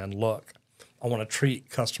my plan. Look, I want to treat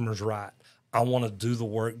customers right. I want to do the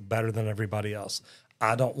work better than everybody else.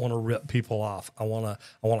 I don't want to rip people off. I want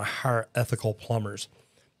to hire ethical plumbers.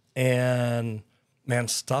 And man,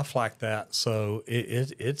 stuff like that. So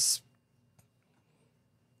there's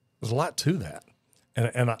a lot to that.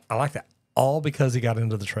 And I like that. All because he got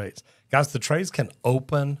into the trades. Guys, the trades can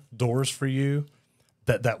open doors for you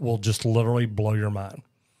that will just literally blow your mind.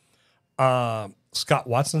 Scott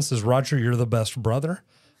Watson says, Roger, you're the best brother.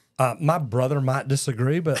 My brother might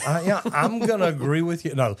disagree, but I'm going to agree with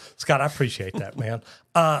you. No, Scott, I appreciate that, man.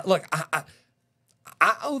 Look,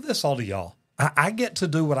 I owe this all to y'all. I get to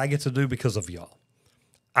do what I get to do because of y'all.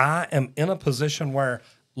 I am in a position where,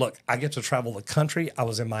 look, I get to travel the country. I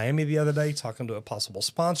was in Miami the other day talking to a possible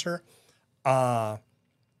sponsor. I'm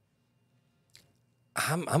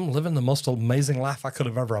living the most amazing life I could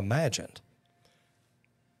have ever imagined.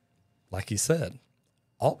 Like he said,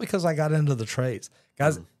 all because I got into the trades.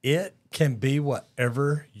 Guys, it can be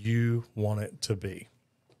whatever you want it to be.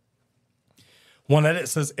 One edit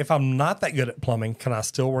says, if I'm not that good at plumbing, can I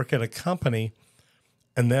still work at a company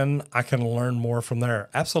and then I can learn more from there?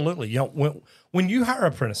 Absolutely. When you hire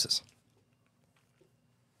apprentices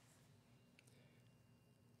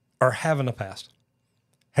or have in the past,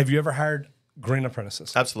 have you ever hired green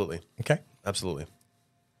apprentices? Absolutely. Okay. Absolutely.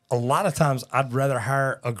 A lot of times I'd rather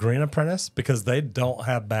hire a green apprentice because they don't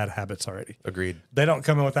have bad habits already. Agreed. They don't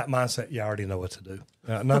come in with that mindset, I already know what to do.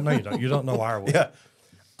 No, you don't. You don't know wirewood. Yeah.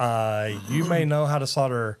 You may know how to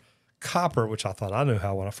solder copper, which I thought I knew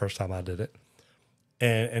how when the first time I did it.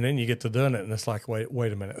 And then you get to doing it and it's like, wait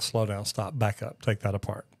a minute, slow down, stop, back up, take that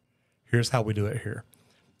apart. Here's how we do it here.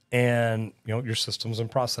 And, your systems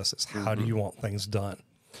and processes. How do you want things done?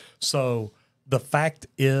 So the fact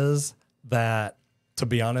is that, to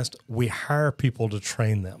be honest, we hire people to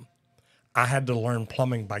train them. I had to learn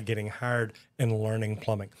plumbing by getting hired and learning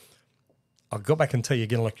plumbing. I'll go back and tell you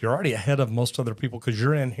again, look, you're already ahead of most other people because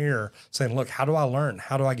you're in here saying, look, how do I learn?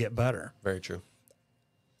 How do I get better? Very true.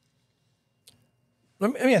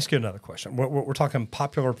 Let me ask you another question. We're talking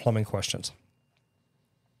popular plumbing questions.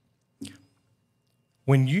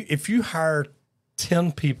 If you hire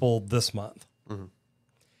 10 people this month,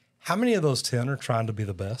 how many of those 10 are trying to be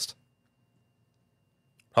the best?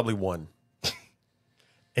 Probably one.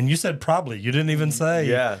 And you said probably. You didn't even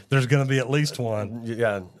say there's going to be at least one.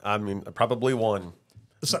 Yeah, I mean, probably one.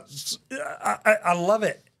 So, I love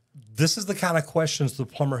it. This is the kind of questions the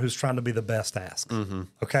plumber who's trying to be the best asks.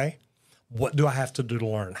 Okay? What do I have to do to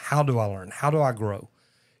learn? How do I learn? How do I grow?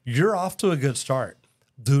 You're off to a good start.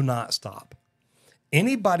 Do not stop.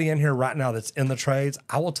 Anybody in here right now that's in the trades,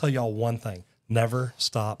 I will tell y'all one thing. Never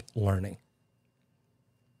stop learning.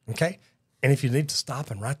 Okay? And if you need to stop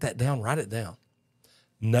and write that down, write it down.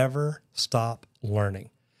 Never stop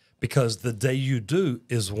learning. Because the day you do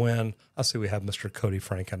is when, I see we have Mr. Cody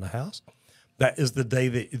Frank in the house. That is the day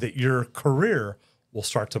that your career will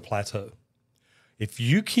start to plateau. If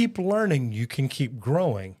you keep learning, you can keep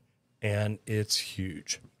growing, and it's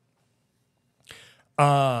huge.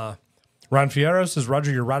 Ron Fierro says,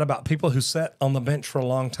 Roger, you're right about people who sit on the bench for a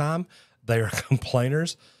long time. They are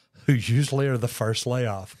complainers who usually are the first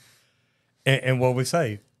layoff. And what we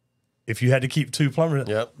say, if you had to keep two plumbers,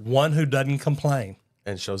 one who doesn't complain.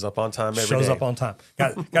 And shows up on time every day. Shows up on time.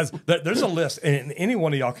 Guys, there's a list, and any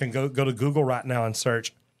one of y'all can go to Google right now and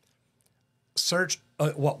search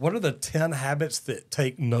what are the 10 habits that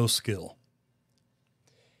take no skill?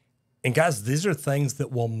 And guys, these are things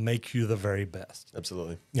that will make you the very best.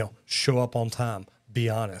 Absolutely. Show up on time. Be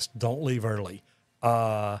honest. Don't leave early.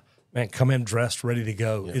 Man, come in dressed, ready to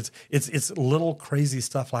go. Yeah. It's little crazy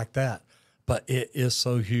stuff like that, but it is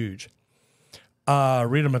so huge.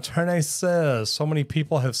 Rita Materne says, so many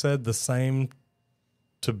people have said the same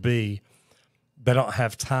to be. They don't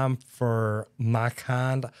have time for my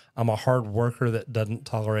kind. I'm a hard worker that doesn't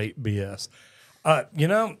tolerate BS.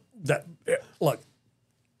 Look,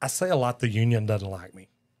 I say a lot the union doesn't like me.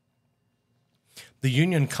 The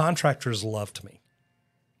union contractors loved me.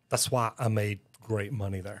 That's why I made great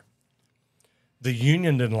money there. The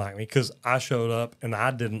union didn't like me because I showed up and I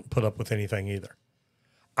didn't put up with anything either.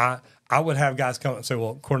 I would have guys come and say, well,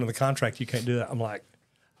 according to the contract, you can't do that. I'm like,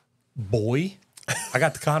 boy, I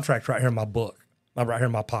got the contract right here in my book. I'm right here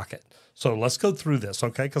in my pocket. So let's go through this,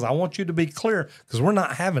 okay? Because I want you to be clear because we're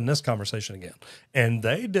not having this conversation again. And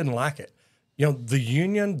they didn't like it. The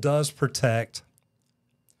union does protect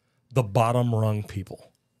the bottom rung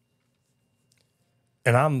people.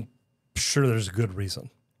 And I'm sure there's a good reason.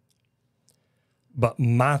 But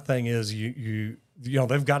my thing is,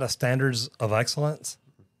 they've got a standards of excellence.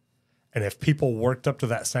 And if people worked up to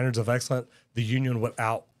that standards of excellence, the union would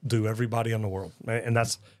outdo everybody in the world. And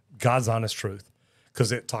that's God's honest truth.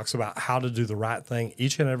 Because it talks about how to do the right thing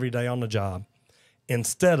each and every day on the job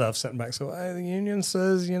instead of sitting back and saying, hey, the union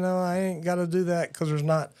says, I ain't got to do that because there's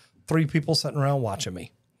not 3 people sitting around watching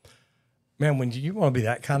me. Man, when you want to be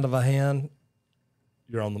that kind of a hand,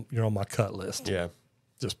 you're on my cut list. Yeah.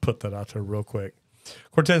 Just put that out there real quick.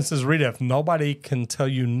 Cortez says, Rita, if nobody can tell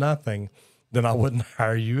you nothing, then I wouldn't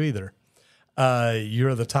hire you either.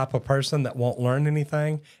 You're the type of person that won't learn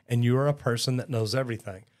anything, and you're a person that knows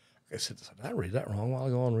everything. I said, did I read that wrong a while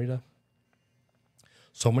ago on Rita?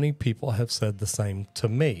 So many people have said the same to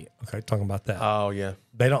me. Okay, talking about that. Oh, yeah.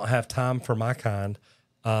 They don't have time for my kind.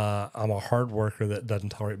 I'm a hard worker that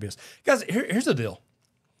doesn't tolerate BS. Guys, here's the deal.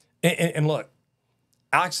 And look,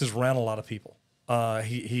 Alex has ran a lot of people.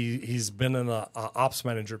 He's been in a ops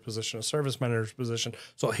manager position, a service manager position.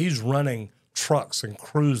 So he's running trucks and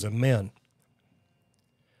crews and men.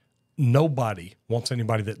 Nobody wants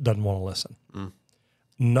anybody that doesn't want to listen. Mm.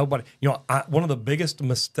 Nobody. One of the biggest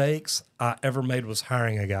mistakes I ever made was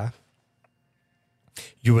hiring a guy.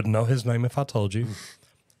 You would know his name if I told you.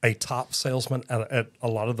 A top salesman at a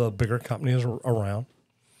lot of the bigger companies around,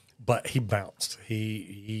 but he bounced.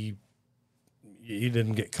 He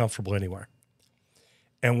didn't get comfortable anywhere.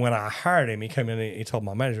 And when I hired him, he came in and he told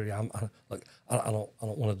my manager, I don't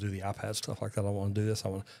want to do the iPad stuff like that. I don't want to do this.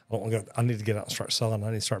 I need to get out and start selling.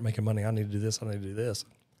 I need to start making money. I need to do this. I need to do this.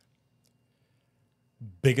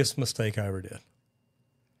 Biggest mistake I ever did.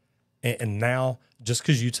 And now, just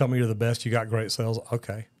because you tell me you're the best, you got great sales,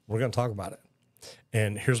 okay, we're going to talk about it.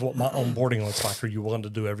 And here's what my onboarding looks like. Are you willing to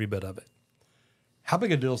do every bit of it? How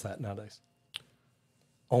big a deal is that nowadays?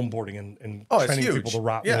 Onboarding and training people the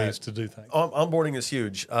right ways to do things. Onboarding is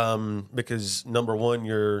huge because number one,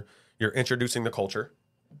 you're introducing the culture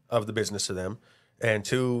of the business to them, and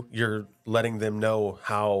 2, you're letting them know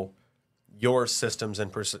how your systems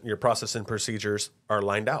and your process and procedures are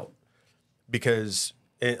lined out. Because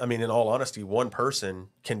in all honesty, one person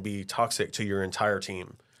can be toxic to your entire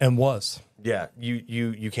team. And was. Yeah,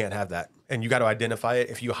 you can't have that, and you got to identify it.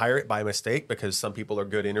 If you hire it by mistake, because some people are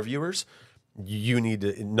good interviewers, you need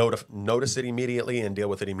to notice it immediately and deal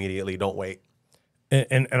with it immediately. Don't wait.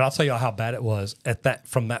 And I'll tell you how bad it was.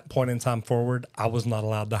 From that point in time forward, I was not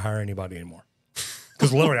allowed to hire anybody anymore.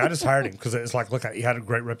 Because literally, I just hired him because it's like, look, he had a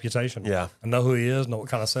great reputation. Yeah, I know who he is, know what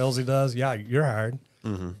kind of sales he does. Yeah, you're hired.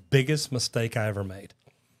 Mm-hmm. Biggest mistake I ever made.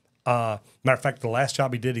 Matter of fact, the last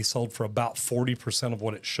job he did, he sold for about 40% of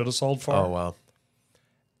what it should have sold for. Oh, wow.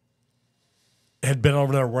 Had been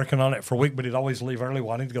over there working on it for a week, but he'd always leave early.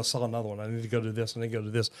 Well, I need to go sell another one. I need to go do this. I need to go do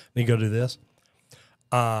this. I need to go do this.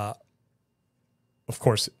 Of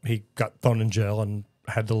course, he got thrown in jail and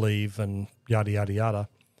had to leave and yada, yada, yada.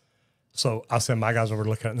 So I sent my guys over to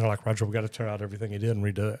look at it, and they're like, Roger, we got to tear out everything he did and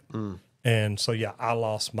redo it. Mm. And so, yeah, I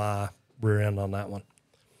lost my rear end on that one.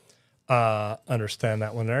 Understand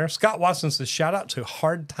that one there. Scott Watson says, shout out to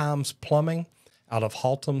Hard Times Plumbing out of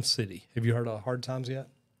Haltom City. Have you heard of Hard Times yet?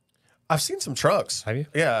 I've seen some trucks. Have you?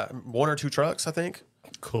 Yeah, 1 or 2 trucks, I think.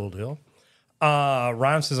 Cool deal.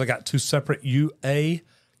 Ryan says I got 2 separate UA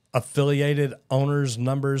affiliated owners'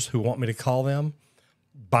 numbers who want me to call them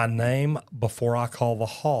by name before I call the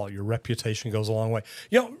hall. Your reputation goes a long way.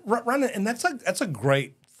 You know, Ryan, and that's a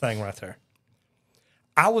great thing right there.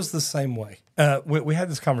 I was the same way. We had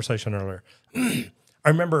this conversation earlier. I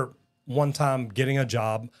remember one time getting a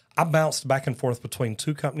job. I bounced back and forth between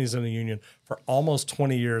 2 companies in a union for almost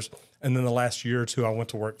 20 years. And then the last year or 2, I went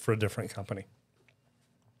to work for a different company.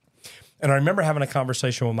 And I remember having a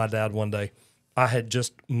conversation with my dad one day. I had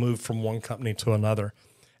just moved from one company to another.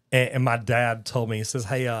 And my dad told me, he says,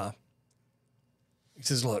 hey, he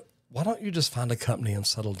says, look, why don't you just find a company and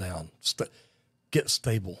settle down, get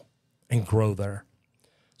stable and grow there?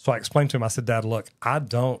 So I explained to him, I said, Dad, look, I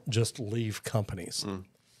don't just leave companies.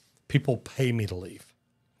 People pay me to leave.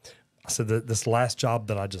 I said that this last job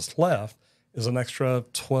that I just left is an extra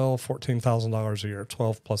 $12,000, $14,000 a year,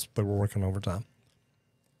 12 plus they were working overtime.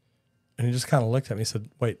 And he just kind of looked at me and said,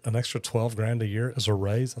 wait, an extra 12 grand a year is a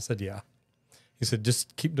raise? I said, yeah. He said,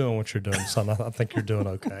 just keep doing what you're doing, son. I think you're doing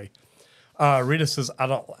okay. Rita says, I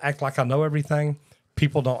don't act like I know everything.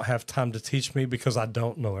 People don't have time to teach me because I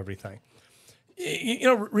don't know everything. You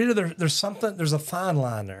know, Rita, there's a fine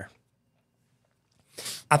line there.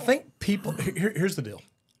 I think people, here's the deal.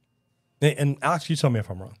 And Alex, you tell me if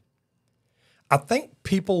I'm wrong. I think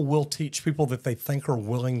people will teach people that they think are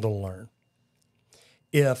willing to learn.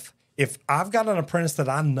 If I've got an apprentice that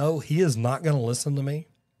I know he is not going to listen to me,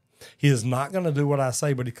 he is not going to do what I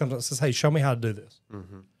say, but he comes up and says, hey, show me how to do this.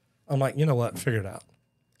 Mm-hmm. I'm like, you know what? Figure it out.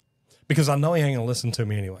 Because I know he ain't going to listen to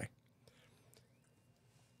me anyway.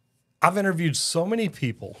 I've interviewed so many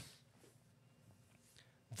people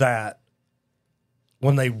that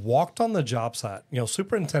when they walked on the job site, you know,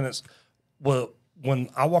 superintendents, well, when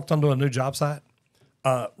I walked onto a new job site,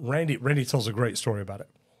 Randy tells a great story about it.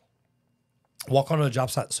 Walk onto a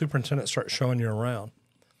job site, superintendent starts showing you around.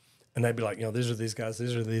 And they'd be like, you know, these are these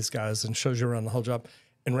guys, and shows you around the whole job.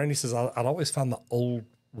 And Randy says, I'd always find the old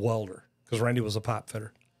welder, because Randy was a pipe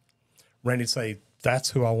fitter. Randy'd say,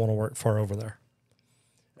 that's who I want to work for over there.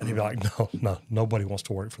 And he'd be like, no, nobody wants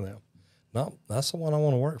to work for them. No, that's the one I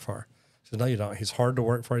want to work for. He said, no, you don't. He's hard to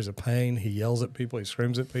work for. He's a pain. He yells at people. He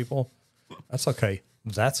screams at people. That's okay.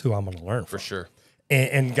 That's who I'm going to learn from. For sure.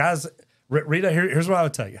 And guys, Rita, here's what I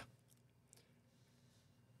would tell you.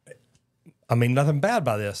 I mean, nothing bad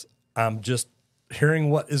by this. I'm just hearing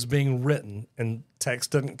what is being written, and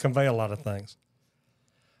text doesn't convey a lot of things.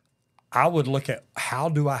 I would look at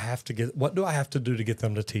what do I have to do to get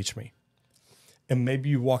them to teach me? And maybe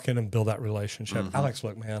you walk in and build that relationship. Mm-hmm. Alex,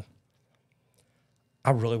 look, man,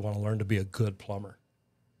 I really want to learn to be a good plumber.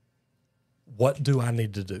 What do I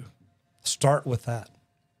need to do? Start with that.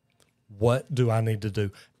 What do I need to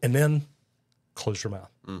do? And then close your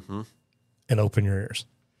mouth and open your ears.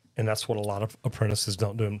 And that's what a lot of apprentices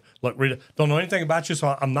don't do. And look, Rita, don't know anything about you,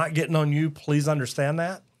 so I'm not getting on you. Please understand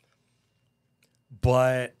that.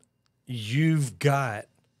 But you've got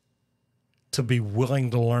to be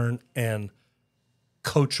willing to learn and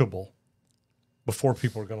coachable before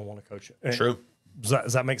people are going to want to coach you. And true.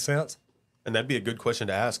 Does that make sense? And that'd be a good question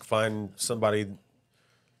to ask. Find somebody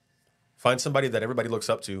that everybody looks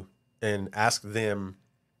up to and ask them,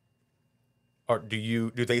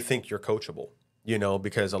 do they think you're coachable? You know,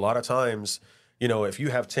 because a lot of times, you know, if you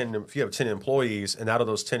have 10 employees, and out of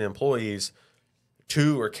those 10 employees,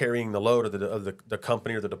 2 are carrying the load of the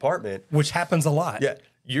company or the department, which happens a lot. Yeah,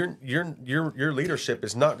 your leadership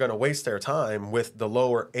is not going to waste their time with the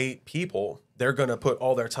lower 8 people. They're going to put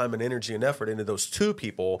all their time and energy and effort into those 2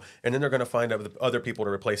 people, and then they're going to find other people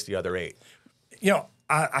to replace the other 8. You know,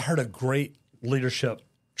 I heard a great leadership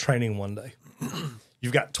training one day.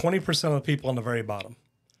 You've got 20% of the people on the very bottom.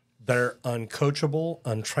 They're uncoachable,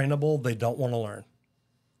 untrainable. They don't want to learn.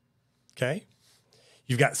 Okay?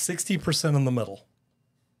 You've got 60% in the middle.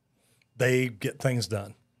 They get things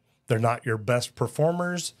done. They're not your best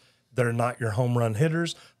performers. They're not your home run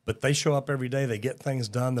hitters, but they show up every day. They get things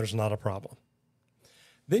done. There's not a problem.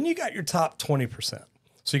 Then you got your top 20%.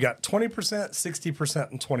 So you got 20%,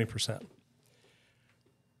 60%, and 20%.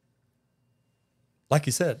 Like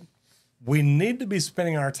you said, we need to be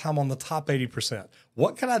spending our time on the top 80%.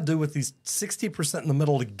 What can I do with these 60% in the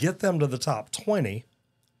middle to get them to the top 20?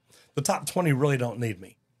 The top 20 really don't need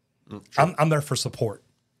me. I'm there for support.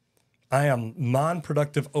 I am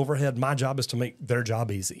non-productive overhead. My job is to make their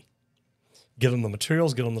job easy. Get them the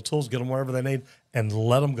materials, get them the tools, get them wherever they need, and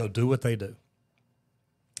let them go do what they do.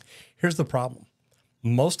 Here's the problem.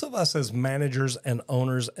 Most of us as managers and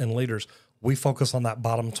owners and leaders, We focus on that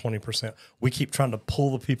bottom 20%. We keep trying to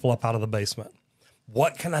pull the people up out of the basement.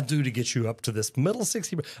 What can I do to get you up to this middle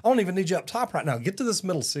 60? I don't even need you up top right now. Get to this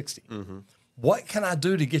middle 60. What can I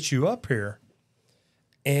do to get you up here?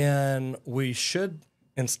 And we should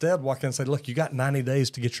instead walk in and say, look, you got 90 days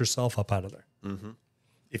to get yourself up out of there.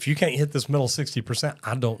 If you can't hit this middle 60%,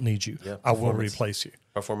 I don't need you. Yeah, I will replace you.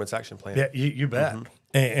 Performance action plan. Yeah, you bet.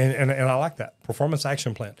 And I like that. Performance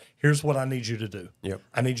action plan. Here's what I need you to do. Yep.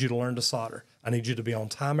 I need you to learn to solder. I need you to be on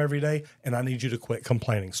time every day, and I need you to quit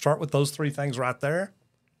complaining. Start with those 3 things right there.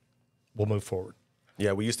 We'll move forward.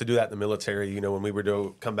 Yeah, we used to do that in the military, when we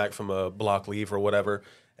would come back from a block leave or whatever,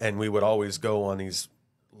 and we would always go on these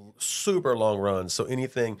super long runs. So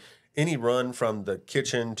any run from the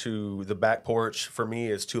kitchen to the back porch for me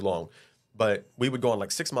is too long. But we would go on like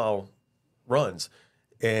 6-mile runs.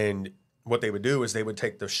 And what they would do is they would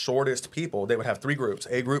take the shortest people. They would have 3 groups,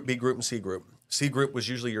 A group, B group, and C group. C group was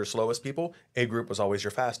usually your slowest people. A group was always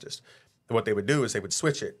your fastest. And what they would do is they would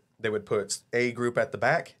switch it. They would put A group at the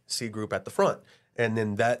back, C group at the front. And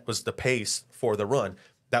then that was the pace for the run.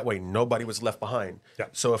 That way nobody was left behind. Yeah.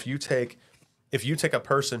 So if you take a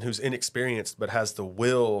person who's inexperienced but has the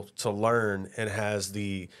will to learn and has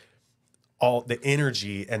all the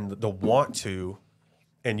energy and the want to,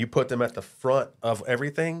 and you put them at the front of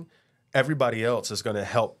everything, everybody else is going to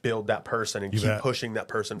help build that person and keep pushing that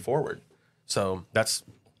person forward. So that's,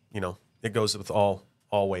 it goes with all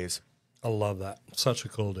ways. I love that. Such a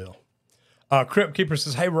cool deal. Crypt Keeper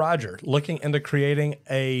says, hey, Roger, looking into creating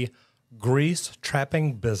a grease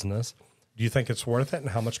trapping business. Do you think it's worth it? And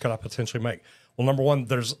how much could I potentially make? Well, number one,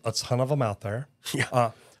 there's a ton of them out there.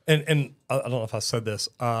 Yeah. And I don't know if I said this.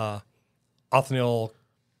 Othniel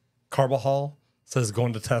Carbajal says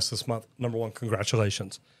going to test this month. Number one,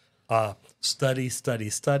 congratulations. Study.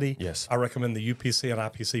 Yes. I recommend the UPC and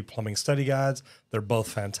IPC plumbing study guides. They're both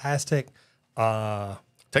fantastic.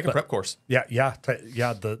 Take a prep course.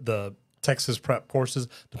 The Texas prep courses,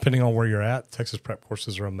 depending on where you're at, Texas prep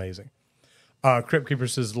courses are amazing. Crypt Keeper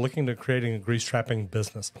says, looking to creating a grease trapping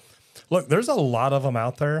business. Look, there's a lot of them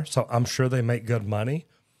out there, so I'm sure they make good money.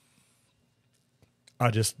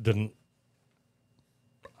 I just didn't.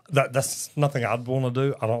 That's nothing I'd want to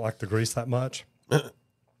do. I don't like the grease that much.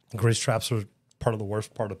 Grease traps are part of the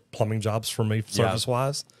worst part of plumbing jobs for me,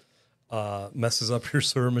 service-wise. Messes up your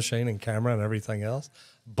sewer machine and camera and everything else.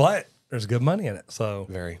 But there's good money in it. So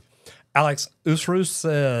Very. Alex Usru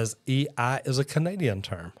says EI is a Canadian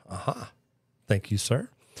term. Thank you, sir.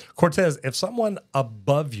 Cortez, if someone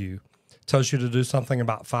above you tells you to do something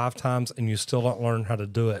about 5 times and you still don't learn how to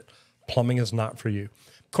do it, plumbing is not for you.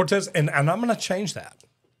 Cortez, and I'm going to change that.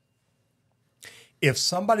 If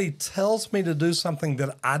somebody tells me to do something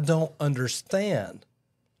that I don't understand,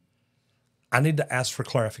 I need to ask for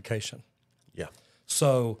clarification. Yeah.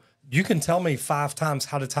 So you can tell me 5 times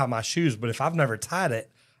how to tie my shoes, but if I've never tied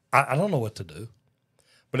it, I don't know what to do.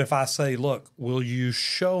 But if I say, look, will you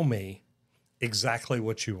show me exactly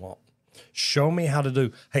what you want? Show me how to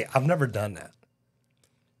do. Hey, I've never done that.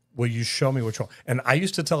 Will you show me what you want? And I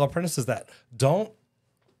used to tell apprentices that don't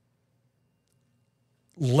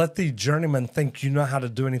let the journeyman think you know how to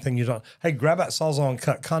do anything you don't. Hey, grab that Sawzall and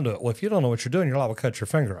cut conduit. Well, if you don't know what you're doing, you're liable to cut your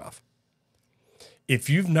finger off. If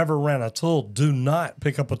you've never ran a tool, do not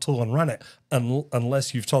pick up a tool and run it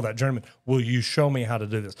unless you've told that journeyman, will you show me how to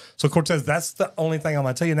do this? So, Cortez, that's the only thing I'm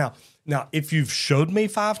going to tell you now. Now, if you've showed me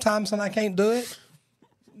 5 times and I can't do it,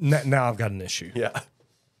 now I've got an issue. Yeah.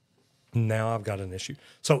 Now I've got an issue.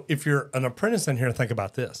 So if you're an apprentice in here, think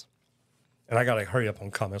about this. And I got to hurry up on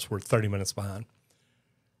comments. We're 30 minutes behind.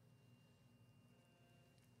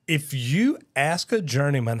 If you ask a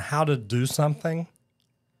journeyman how to do something,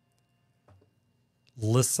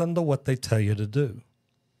 listen to what they tell you to do.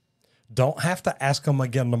 Don't have to ask them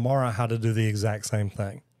again tomorrow how to do the exact same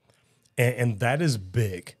thing. And that is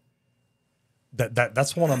big.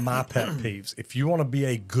 That's one of my pet peeves. If you want to be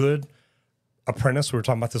a good apprentice, we were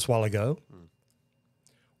talking about this a while ago,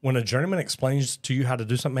 when a journeyman explains to you how to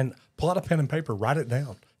do something, man, pull out a pen and paper, write it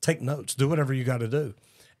down, take notes, do whatever you got to do.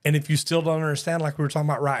 And if you still don't understand, like we were talking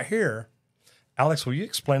about right here, Alex, will you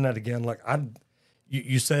explain that again? Like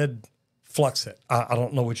you said, flux it. I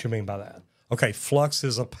don't know what you mean by that. Okay, flux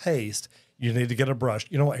is a paste. You need to get a brush.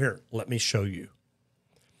 You know what? Here, let me show you.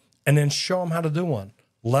 And then show them how to do one.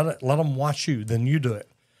 Let them watch you. Then you do it.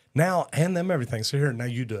 Now hand them everything. So here, now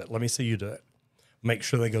you do it. Let me see you do it. Make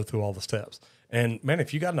sure they go through all the steps. And man,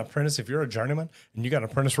 if you got an apprentice, if you're a journeyman and you got an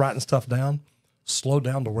apprentice writing stuff down, slow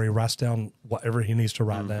down to where he writes down whatever he needs to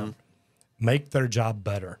write down. Make their job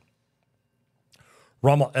better.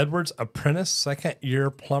 Rommel Edwards, apprentice, 2nd year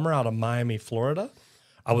plumber out of Miami, Florida.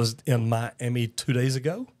 I was in Miami 2 days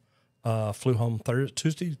ago. Flew home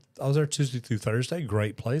Tuesday. I was there Tuesday through Thursday.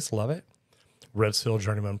 Great place. Love it. Red Seal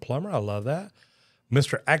Journeyman Plumber. I love that.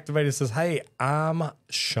 Mr. Activated says, hey, I'm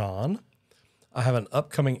Sean. I have an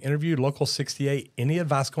upcoming interview, Local 68. Any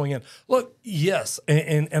advice going in? Look, yes,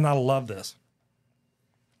 and I love this.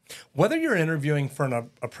 Whether you're interviewing for an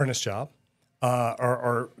apprentice job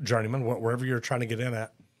or journeyman, wherever you're trying to get in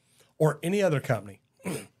at, or any other company,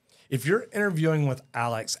 if you're interviewing with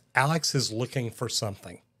Alex, Alex is looking for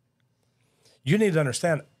something. You need to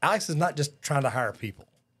understand, Alex is not just trying to hire people.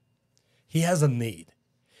 He has a need.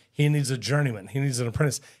 He needs a journeyman. He needs an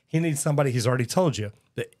apprentice. He needs somebody, he's already told you,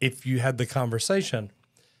 that if you had the conversation,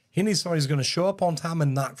 he needs somebody who's going to show up on time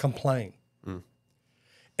and not complain.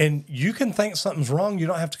 And you can think something's wrong. You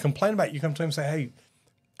don't have to complain about it. You come to him and say, hey,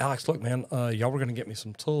 Alex, look, man, y'all were going to get me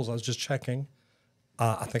some tools. I was just checking.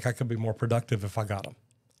 I think I could be more productive if I got them.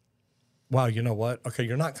 Wow, you know what? Okay,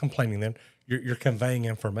 you're not complaining then. You're conveying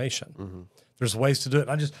information. There's ways to do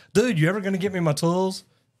it. Dude, you ever going to get me my tools?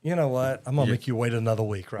 You know what? I'm going to make you wait another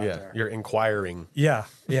week right there. You're inquiring. Yeah,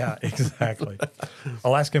 exactly.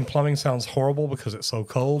 Alaskan plumbing sounds horrible because it's so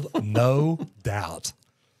cold. No doubt.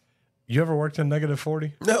 You ever worked in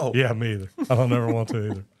 -40? No. Yeah, me either. I don't ever want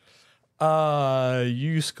to either.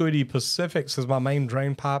 You Scooty Pacific says my main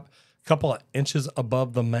drain pipe a couple of inches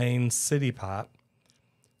above the main city pipe,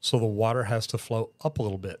 so the water has to flow up a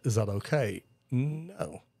little bit. Is that okay?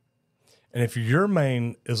 No. And if your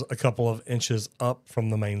main is a couple of inches up from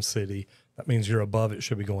the main city, that means you're above it,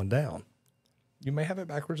 should be going down. You may have it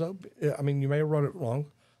backwards. I mean, you may have wrote it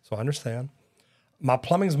wrong, so I understand. My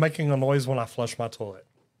plumbing's making a noise when I flush my toilet.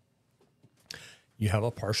 You have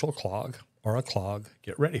a partial clog or a clog,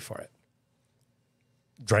 get ready for it.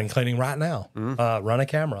 Drain cleaning right now. Run a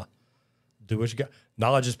camera. Do what you got.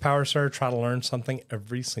 Knowledge is power, sir. Try to learn something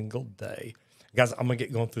every single day. Guys, I'm going to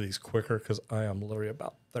get going through these quicker because I am literally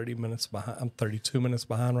about 30 minutes behind. I'm 32 minutes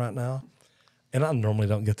behind right now. And I normally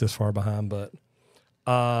don't get this far behind, but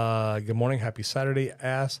good morning. Happy Saturday.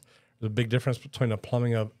 Ask the big difference between the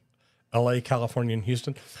plumbing of LA, California, and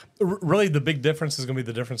Houston. Really, the big difference is going to be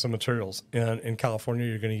the difference in materials. In California,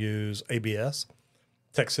 you're going to use ABS.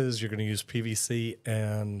 Texas, you're going to use PVC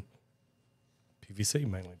and PVC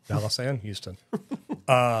mainly. Dallas and Houston.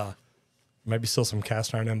 Maybe still some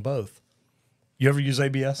cast iron in both. You ever use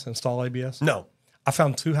ABS, install ABS? No. I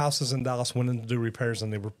found 2 houses in Dallas, went in to do repairs,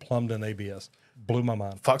 and they were plumbed in ABS. Blew my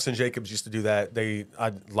mind. Fox and Jacobs used to do that. They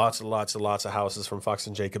lots of houses from Fox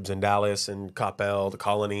and Jacobs in Dallas and Coppell, the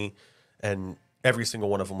Colony, and every single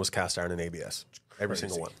one of them was cast iron and ABS. Every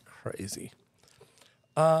single one. Crazy.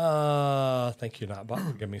 Thank you,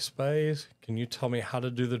 Nightbot. Give me space. Can you tell me how to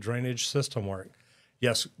do the drainage system work?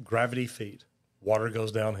 Yes, gravity feed. Water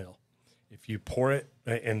goes downhill. If you pour it,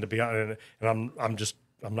 and to be honest, and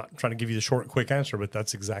I'm not trying to give you the short, quick answer, but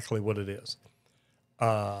that's exactly what it is.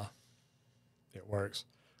 It works.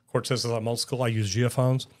 Cortez says I'm old school. I use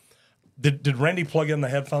geophones. Did Randy plug in the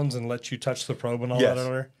headphones and let you touch the probe and all that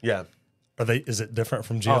earlier? Yeah. Is it different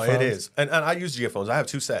from geophones? Oh, it is. And I use geophones. I have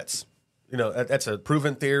 2 sets. You know, that's a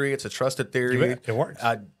proven theory. It's a trusted theory. It works.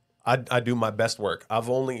 I do my best work. I've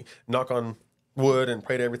only, knock on wood and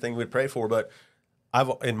pray to everything we'd pray for, but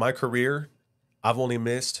in my career, I've only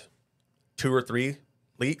missed 2 or 3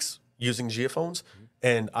 leaks using geophones,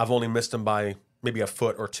 and I've only missed them by maybe a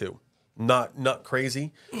foot or 2. Not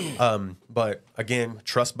crazy, but again,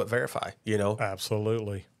 trust but verify. You know,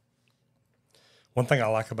 absolutely. One thing I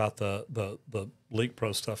like about the Leak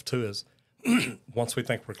Pro stuff too is once we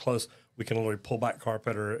think we're close, we can literally pull back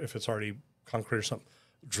carpet, or if it's already concrete or something,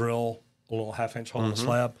 drill a little 1/2-inch hole in the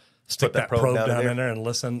slab, stick that probe down in there and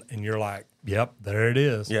listen, and you're like, yep, there it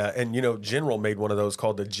is. Yeah, and you know, General made one of those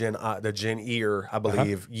called the Gen Ear, I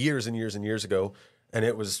believe, years and years and years ago, and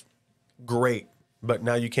it was great. But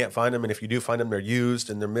now you can't find them, and if you do find them, they're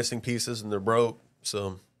used and they're missing pieces and they're broke.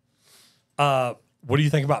 So, what do you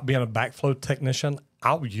think about being a backflow technician?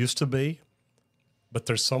 I used to be, but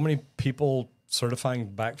there's so many people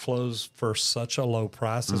certifying backflows for such a low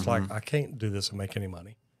price. It's like, I can't do this and make any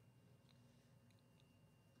money.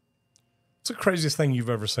 What's the craziest thing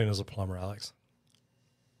you've ever seen as a plumber, Alex?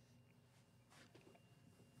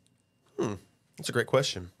 That's a great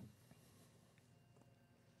question.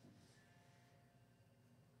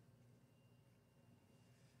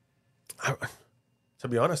 To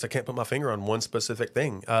be honest, I can't put my finger on one specific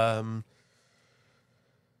thing.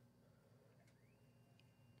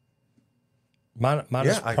 Mine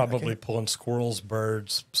is probably pulling squirrels,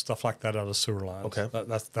 birds, stuff like that out of sewer lines. Okay.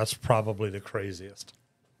 That's probably the craziest.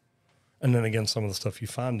 And then again, some of the stuff you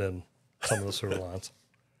find in some of the sewer lines.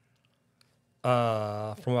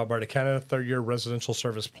 from Alberta, Canada, third-year residential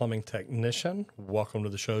service plumbing technician. Welcome to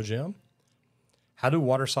the show, Jim. How do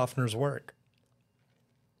water softeners work?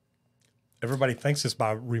 Everybody thinks it's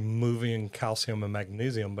by removing calcium and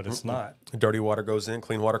magnesium, but it's not. Dirty water goes in,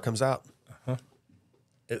 clean water comes out.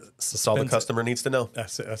 That's all the customer needs to know.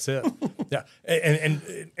 That's it. That's it. Yeah,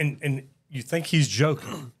 and you think he's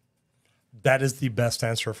joking? That is the best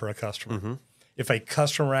answer for a customer. If a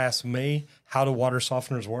customer asks me, how do water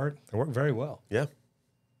softeners work? They work very well. Yeah.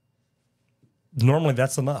 Normally,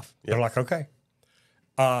 that's enough. They're like, okay.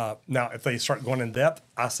 Now, if they start going in depth,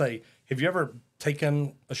 I say, have you ever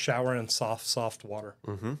taken a shower in soft water?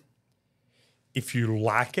 If you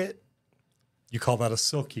like it, you call that a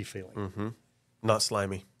silky feeling. Not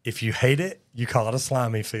slimy. If you hate it, you call it a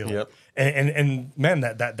slimy feeling. Yep. And man,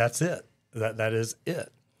 that's it. That is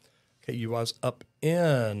it. Okay, you was up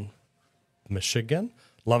in Michigan.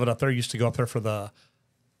 Love it up there. Used to go up there for the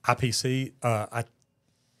IPC,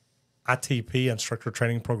 ITP instructor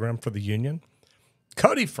training program for the union.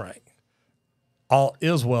 Cody Frank, all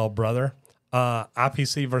is well, brother.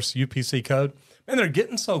 IPC versus UPC code. Man, they're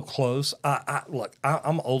getting so close. Look,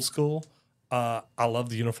 I'm old school. I love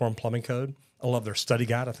the Uniform Plumbing Code. I love their study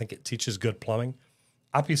guide. I think it teaches good plumbing.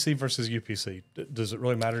 IPC versus UPC. Does it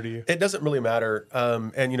really matter to you? It doesn't really matter.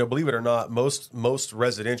 And, believe it or not, most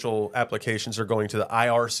residential applications are going to the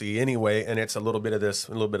IRC anyway, and it's a little bit of this,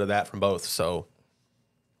 a little bit of that from both. So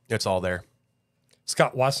it's all there.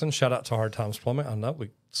 Scott Watson, shout out to Hard Times Plumbing. I know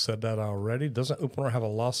we said that already. Doesn't Uponor have a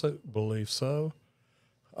lawsuit? Believe so.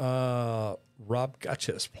 Rob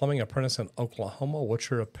Gutches, plumbing apprentice in Oklahoma.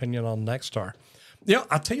 What's your opinion on Nexstar?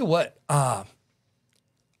 I tell you what,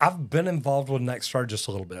 I've been involved with Nexstar just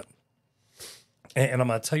a little bit. And I'm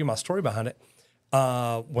going to tell you my story behind it.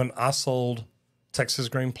 When I sold Texas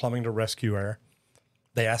Green Plumbing to Rescue Air,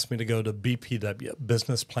 they asked me to go to BPW,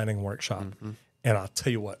 Business Planning Workshop. And I'll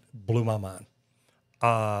tell you what, blew my mind.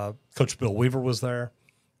 Coach Bill Weaver was there.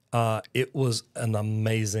 It was an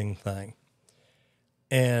amazing thing.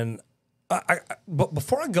 And but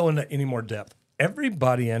before I go into any more depth,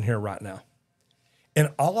 everybody in here right now, and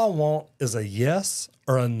all I want is a yes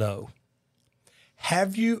or a no.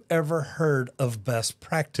 Have you ever heard of best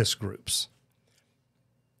practice groups?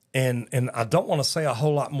 And I don't want to say a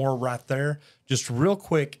whole lot more right there. Just real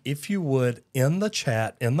quick, if you would, in the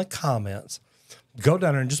chat, in the comments, go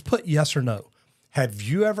down there and just put yes or no. Have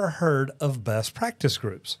you ever heard of best practice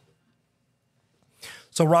groups?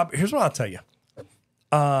 So, Rob, here's what I'll tell you.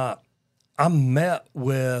 I met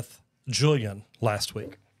with Julian last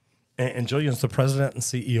week, and Julian's the president and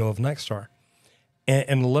CEO of Nexstar.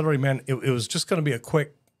 And literally, man, it was just going to be a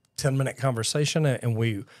quick 10-minute conversation, and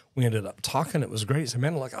we ended up talking. It was great. He said,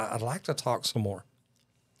 man, look, I'd like to talk some more.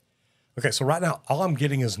 Okay, so right now, all I'm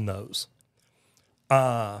getting is no's.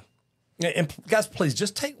 And guys, please,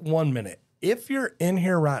 just take 1 minute. If you're in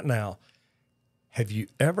here right now, have you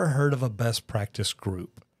ever heard of a best practice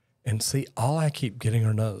group? And see, all I keep getting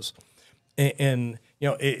are no's. And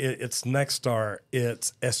it's Nexstar,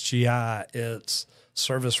 it's SGI, it's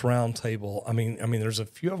Service Roundtable. I mean, there's a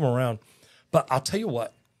few of them around. But I'll tell you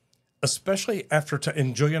what, especially after,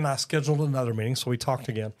 and Julian and I scheduled another meeting, so we talked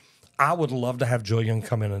again. I would love to have Julian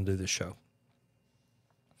come in and do this show.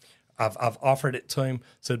 I've offered it to him,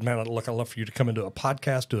 said, man, look, I'd love for you to come and do a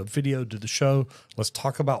podcast, do a video, do the show. Let's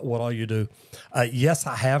talk about what all you do. Yes,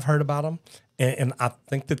 I have heard about them, and I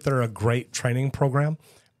think that they're a great training program.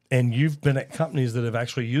 And you've been at companies that have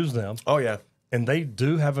actually used them. Oh, yeah. And they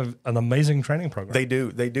do have an amazing training program. They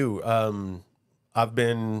do. I've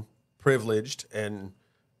been privileged and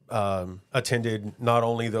attended not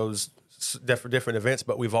only those different events,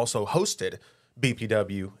 but we've also hosted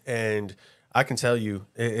BPW. And I can tell you,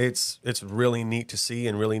 it's really neat to see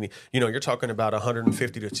and really neat. You're talking about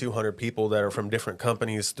 150 to 200 people that are from different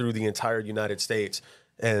companies through the entire United States.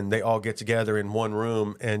 And they all get together in one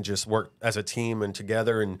room and just work as a team and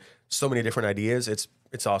together, and so many different ideas.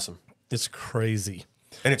 It's awesome. It's crazy.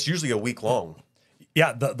 And it's usually a week long.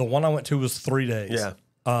 Yeah, the one I went to was 3 days. Yeah.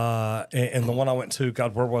 And the one I went to,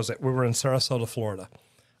 God, where was it? We were in Sarasota, Florida.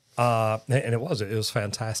 And it was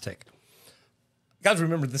fantastic. Guys,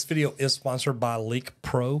 remember, this video is sponsored by Leak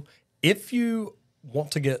Pro. If you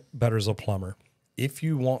want to get better as a plumber, if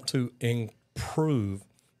you want to improve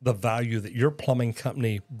the value that your plumbing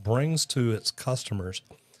company brings to its customers,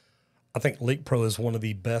 I think Leak Pro is one of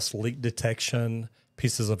the best leak detection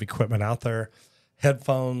pieces of equipment out there.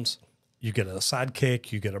 Headphones, you get a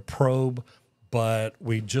Sidekick, you get a probe, but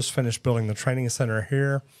we just finished building the training center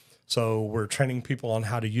here. So we're training people on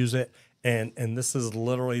how to use it. And this is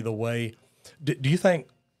literally the way. Do you think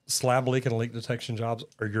slab leak and leak detection jobs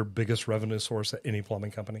are your biggest revenue source at any plumbing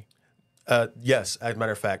company? Yes, as a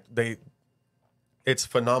matter of fact, it's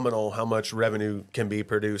phenomenal how much revenue can be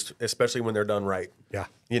produced, especially when they're done right. Yeah.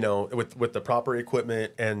 You know, with the proper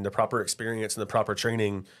equipment and the proper experience and the proper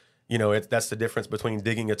training, you know, that's the difference between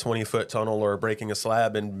digging a 20-foot tunnel or breaking a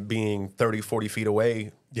slab and being 30, 40 feet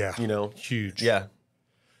away. Yeah. You know, Huge. yeah.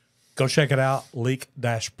 Go check it out,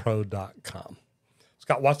 leak-pro.com.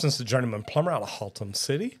 Scott Watson's the journeyman plumber out of Haltom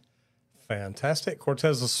City. Fantastic.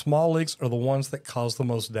 Cortez, the small leaks are the ones that cause the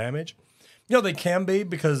most damage. You know, they can be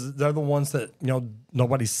because they're the ones that, you know,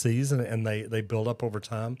 nobody sees and they build up over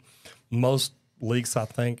time. Most leaks, I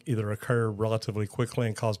think, either occur relatively quickly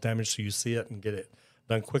and cause damage so you see it and get it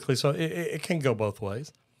done quickly. So it can go both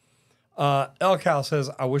ways. El Cal says,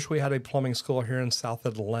 I wish we had a plumbing school here in South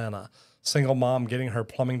Atlanta. Single mom getting her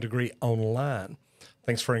plumbing degree online.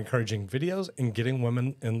 Thanks for encouraging videos and getting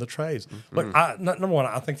women in the trades. Look, number one,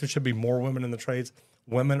 I think there should be more women in the trades.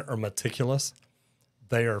 Women are meticulous.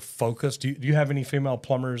 They are focused. Do you have any female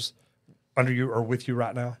plumbers under you or with you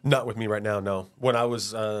right now? Not with me right now, no. When I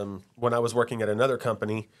was working at another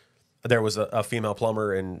company, there was a female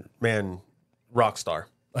plumber, and man, rock star.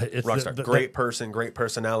 Great person, great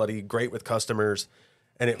personality, great with customers.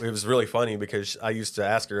 And it was really funny because I used to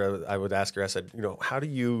ask her, I said, you know,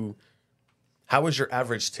 how is your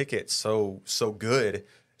average ticket so good?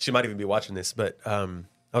 She might even be watching this, but I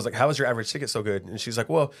was like, how is your average ticket so good? And she's like,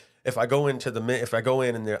 well, if I go in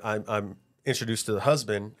and I'm introduced to the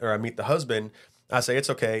husband, or I meet the husband, I say,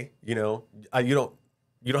 it's okay. You know, you don't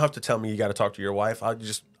have to tell me you got to talk to your wife.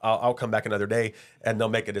 I'll come back another day and they'll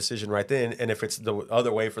make a decision right then. And if it's the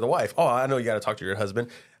other way for the wife, oh, I know you got to talk to your husband.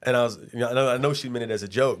 And I know she meant it as a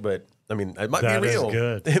joke, but I mean, it might be real. Is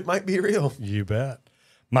good. It might be real. You bet.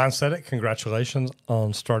 Mindset it. Congratulations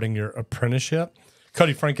on starting your apprenticeship.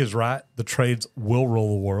 Cody Frank is right. The trades will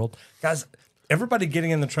rule the world. Guys, everybody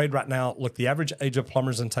getting in the trade right now, look, the average age of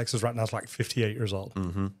plumbers in Texas right now is like 58 years old.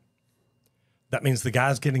 Mm-hmm. That means the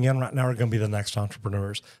guys getting in right now are going to be the next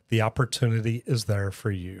entrepreneurs. The opportunity is there for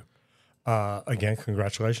you. Again,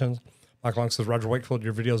 congratulations. Mike Long says, Roger Wakefield,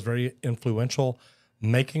 your video is very influential,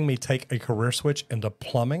 making me take a career switch into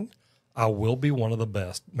plumbing. I will be one of the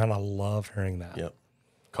best. Man, I love hearing that. Yep.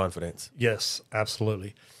 Confidence. Yes,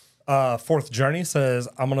 absolutely. Fourth Journey says,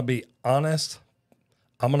 I'm going to be honest.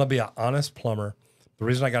 I'm going to be an honest plumber. The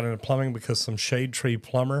reason I got into plumbing because some shade tree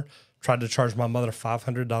plumber tried to charge my mother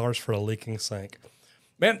 $500 for a leaking sink.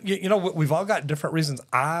 Man, you know, we've all got different reasons.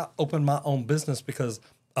 I opened my own business because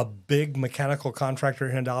a big mechanical contractor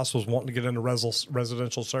here in Dallas was wanting to get into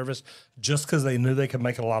residential service just because they knew they could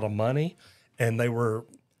make a lot of money. And they were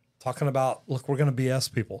talking about, look, we're going to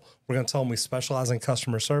BS people. We're going to tell them we specialize in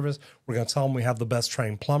customer service. We're going to tell them we have the best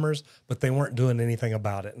trained plumbers, but they weren't doing anything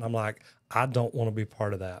about it. And I'm like, I don't want to be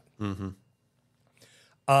part of that. Mm-hmm.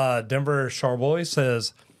 Denver Charboy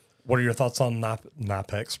says, what are your thoughts on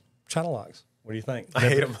Knipex channel logs? What do you think? I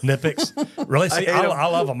hate them. Nipix? Really? See, I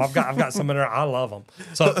love them. I've got some in there. I love them.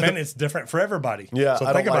 So, man, it's different for everybody. Yeah, so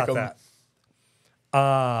I think don't about like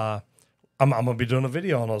that. I'm going to be doing a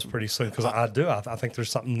video on those pretty soon because I think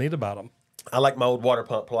there's something neat about them. I like my old water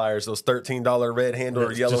pump pliers, those $13 red handle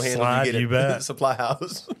or yellow Just handle slide, you get you at bet. Supply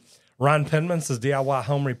House. Ryan Penman says, DIY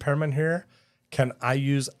home repairman here. Can I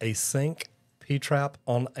use a sink P-trap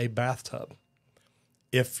on a bathtub?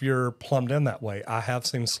 If you're plumbed in that way, I have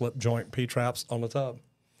seen slip joint P-traps on the tub.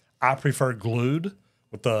 I prefer glued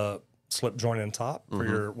with the slip joint in top for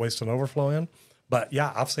your waste and overflow in. But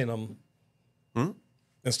yeah, I've seen them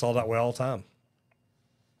installed that way all the time.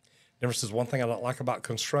 Denver says, one thing I don't like about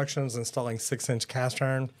construction is installing 6-inch cast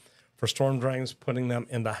iron for storm drains, putting them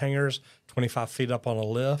into hangers 25 feet up on a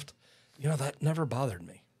lift. You know, that never bothered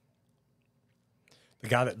me. The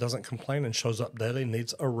guy that doesn't complain and shows up daily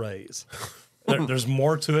needs a raise. There's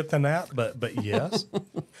more to it than that, but yes.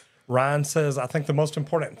 Ryan says, I think the most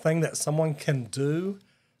important thing that someone can do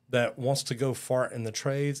that wants to go far in the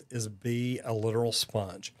trades is be a literal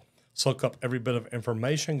sponge. Soak up every bit of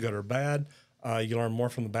information, good or bad. You learn more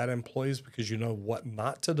from the bad employees because you know what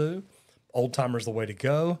not to do. Old timer's the way to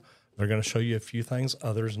go. They're going to show you a few things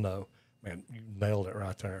others know. Man, you nailed it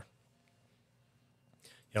right there.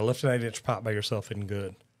 Yeah, lifting an 8-inch pipe by yourself isn't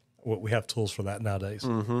good. We have tools for that nowadays.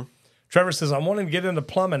 Mm-hmm. Trevor says, I'm wanting to get into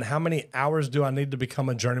plumbing. How many hours do I need to become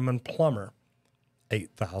a journeyman plumber?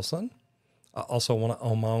 8,000. I also want to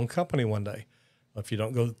own my own company one day. If you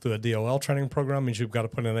don't go through a DOL training program, means you've got to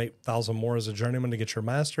put in 8,000 more as a journeyman to get your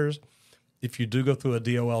master's. If you do go through a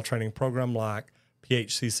DOL training program like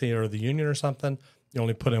PHCC or the union or something, you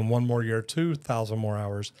only put in one more year, 2,000 more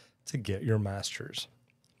hours to get your master's.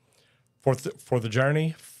 For the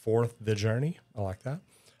journey. I like that.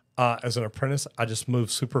 As an apprentice, I just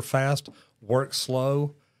move super fast, work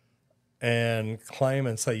slow, and claim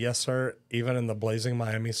and say, yes, sir, even in the blazing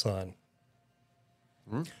Miami sun.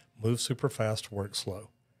 Move super fast, work slow.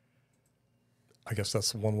 I guess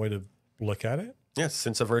that's one way to look at it. Yes,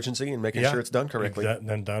 sense of urgency and making sure it's done correctly.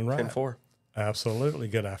 And done right. 10-4. Absolutely.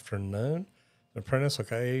 Good afternoon. Apprentice,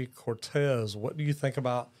 okay. Cortez, what do you think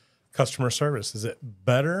about customer service? Is it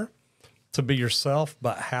better to be yourself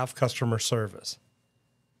but have customer service?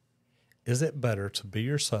 Is it better to be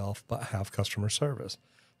yourself but have customer service?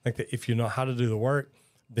 I think that if you know how to do the work,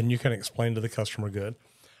 then you can explain to the customer good.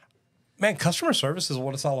 Man, customer service is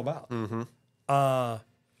what it's all about.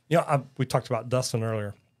 We talked about Dustin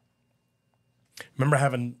earlier. Remember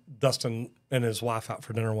having Dustin and his wife out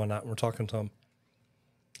for dinner one night, and we're talking to him.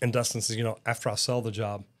 And Dustin says, after I sell the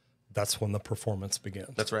job, that's when the performance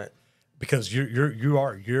begins. That's right. Because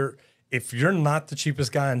if you're not the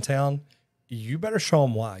cheapest guy in town, you better show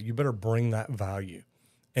them why. You better bring that value.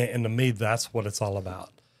 And to me, that's what it's all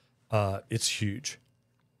about. It's huge.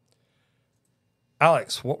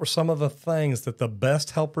 Alex, what were some of the things that the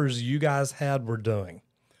best helpers you guys had were doing?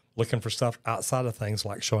 Looking for stuff outside of things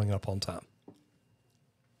like showing up on time.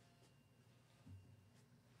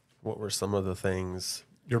 What were some of the things?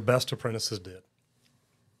 Your best apprentices did.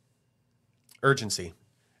 Urgency.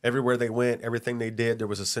 Everywhere they went, everything they did, there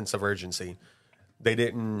was a sense of urgency. They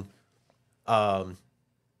didn't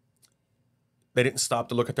stop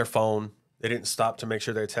to look at their phone. They didn't stop to make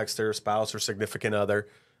sure they text their spouse or significant other.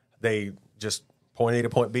 They just point A to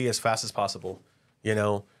point B as fast as possible.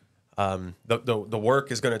 The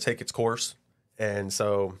work is going to take its course. And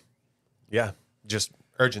so, just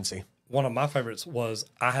urgency. One of my favorites was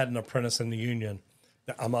I had an apprentice in the union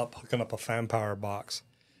that I'm up hooking up a fan power box.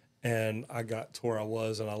 And I got to where I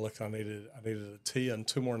was, and I looked. I needed a T and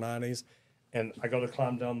 2 more 90s, and I go to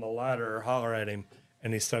climb down the ladder or holler at him,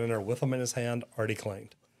 and he's standing there with them in his hand, already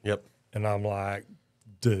cleaned. Yep. And I'm like,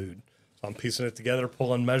 dude. So I'm piecing it together,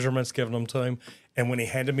 pulling measurements, giving them to him, and when he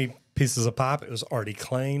handed me pieces of pipe, it was already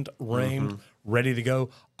cleaned, reamed, ready to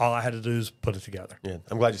go. All I had to do is put it together. Yeah,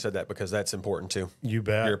 I'm glad you said that because that's important too. You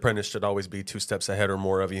bet. Your apprentice should always be 2 steps ahead or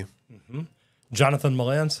more of you. Mm-hmm. Jonathan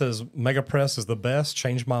Milan says, Mega Press is the best.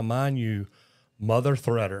 Change my mind, you mother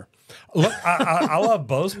threader. Look, I love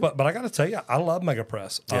both, but I got to tell you, I love Mega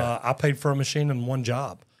Press. Yeah. I paid for a machine in one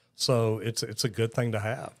job, so it's a good thing to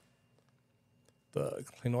have. The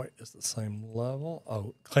clean white is the same level.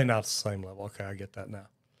 Oh, clean out's the same level. Okay, I get that now.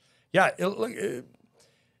 Yeah,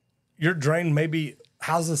 your drain maybe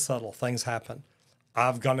houses settle, things happen.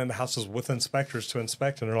 I've gone into houses with inspectors to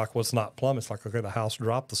inspect, and they're like, well, it's not plumb. It's like, okay, the house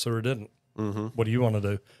dropped, the sewer didn't. What do you want to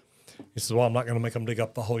do? He says, well, I'm not going to make them dig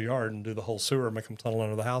up the whole yard and do the whole sewer, make them tunnel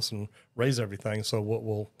under the house and raise everything. So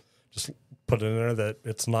we'll just put it in there that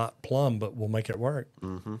it's not plumb, but we'll make it work.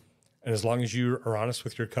 And as long as you are honest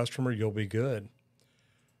with your customer, you'll be good.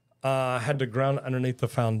 I had to ground underneath the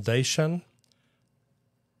foundation.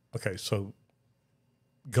 Okay, so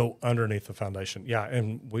go underneath the foundation. Yeah,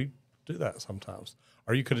 and we do that sometimes.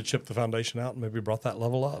 Or you could have chipped the foundation out and maybe brought that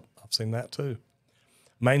level up. I've seen that too.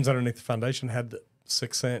 Mains underneath the foundation had the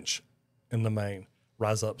 6-inch in the main.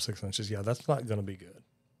 Rise up 6 inches. Yeah, that's not going to be good.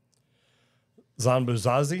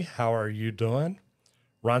 Zanbuzazi, how are you doing?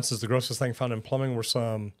 Ron says the grossest thing found in plumbing were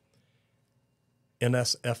some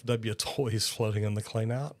NSFW toys floating in the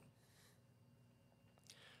clean out.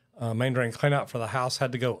 Main drain clean out for the house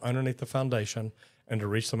had to go underneath the foundation, and to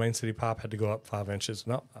reach the main city pipe had to go up 5 inches.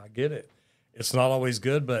 No, I get it. It's not always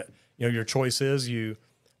good, but your choice is you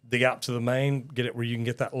dig out to the main, get it where you can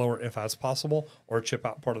get that lower if that's possible, or chip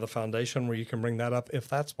out part of the foundation where you can bring that up if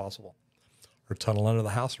that's possible, or tunnel under the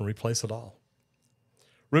house and replace it all.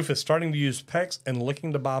 Rufus starting to use PEX and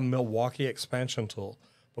looking to buy Milwaukee expansion tool,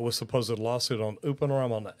 but with supposed lawsuit on Uponor,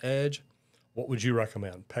 I'm on the edge. What would you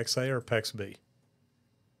recommend, PEX A or PEX B?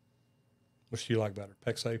 Which do you like better,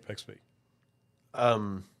 PEX A, PEX B?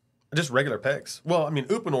 Just regular PEX. Well, I mean,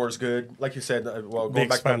 Uponor is good. Like you said, going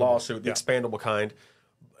back to the lawsuit, the expandable kind,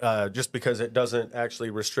 just because it doesn't actually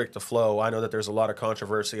restrict the flow. I know that there's a lot of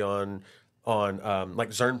controversy on like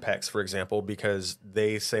Zernpex, for example, because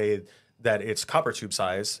they say that it's copper tube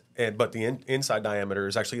size, but the inside diameter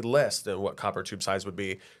is actually less than what copper tube size would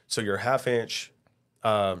be. So your half-inch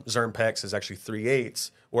Zernpex is actually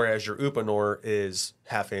 3/8, whereas your Uponor is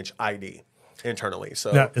half-inch ID internally.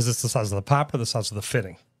 So now, is this the size of the pipe or the size of the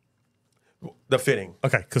fitting? The fitting.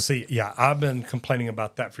 Okay, because see, yeah, I've been complaining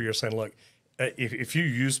about that for years, saying, look, if you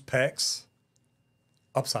use PEX,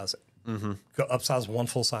 upsize it. Go upsize one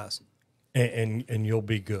full size, and you'll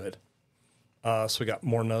be good. So we got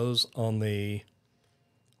more no's on the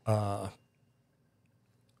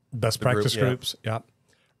best practice groups. Yep.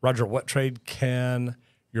 Roger, what trade can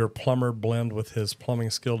your plumber blend with his plumbing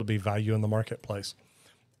skill to be value in the marketplace.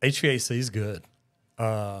 HVAC is good.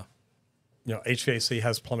 HVAC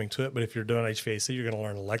has plumbing to it, but if you're doing HVAC, you're going to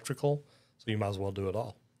learn electrical, so you might as well do it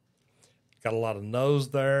all. Got a lot of no's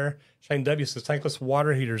there. Shane W. says, tankless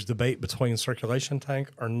water heaters debate between circulation tank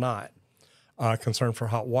or not. Concern for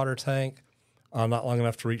hot water tank, not long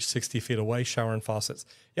enough to reach 60 feet away, shower and faucets.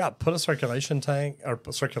 Yeah, put a circulation tank or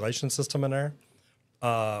a circulation system in there.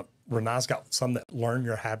 Renai's got some that learn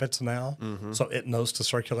your habits now, so it knows to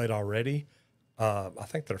circulate already. I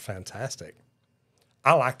think they're fantastic.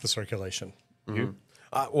 I like the circulation. You?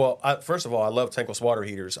 First of all, I love tankless water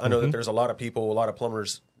heaters. I know that there's a lot of people, a lot of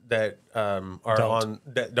plumbers that they're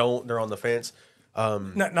on the fence.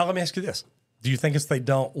 Now let me ask you this: do you think it's they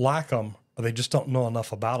don't like them, or they just don't know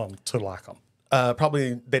enough about them to like them?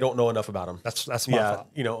 Probably they don't know enough about them. That's my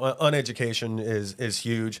thought. Uneducation is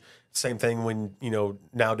huge. Same thing when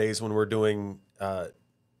nowadays when we're doing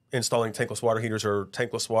installing tankless water heaters or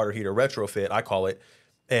tankless water heater retrofit, I call it.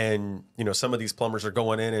 And, some of these plumbers are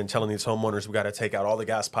going in and telling these homeowners, we got to take out all the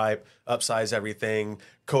gas pipe, upsize everything,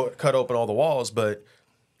 cut open all the walls. But,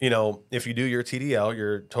 if you do your TDL,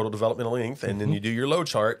 your total developmental length, and then you do your load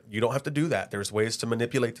chart, you don't have to do that. There's ways to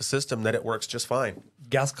manipulate the system that it works just fine.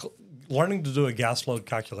 Learning to do a gas load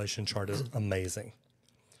calculation chart is amazing.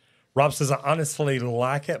 Rob says, I honestly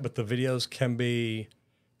like it, but the videos can be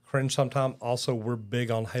cringe sometimes. Also, we're big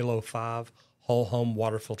on Halo 5 whole home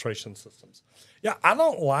water filtration systems. Yeah, I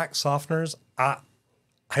don't like softeners.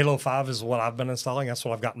 Halo 5 is what I've been installing. That's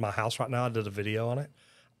what I've got in my house right now. I did a video on it.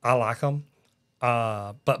 I like them.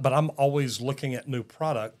 But I'm always looking at new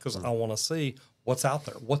product because I want to see what's out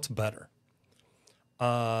there, what's better.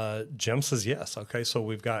 Jim says yes. Okay, so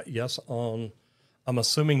we've got yes on, I'm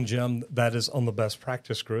assuming, Jim, that is on the best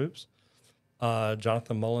practice groups.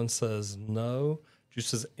 Jonathan Mullen says no. Juice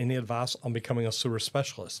says, any advice on becoming a sewer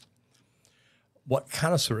specialist? What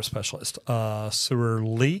kind of sewer specialist? Sewer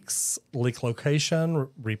leaks, leak location,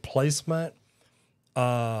 replacement. Get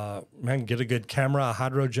a good camera, a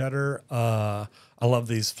hydrojetter. I love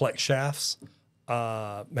these flex shafts.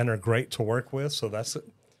 They're great to work with. So that's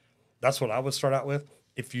what I would start out with.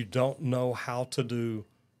 If you don't know how to do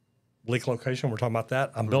leak location, we're talking about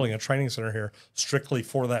that. I'm building a training center here strictly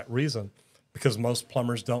for that reason, because most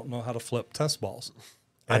plumbers don't know how to flip test balls.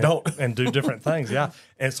 I don't. And do different things, yeah.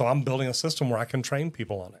 And so I'm building a system where I can train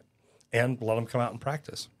people on it and let them come out and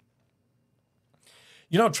practice.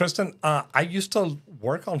 Tristan, I used to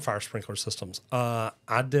work on fire sprinkler systems.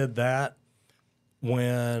 I did that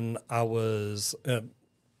when I was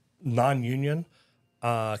non-union.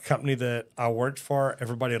 Company that I worked for,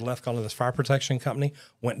 everybody had left, gone to this fire protection company,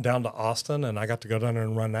 went down to Austin, and I got to go down there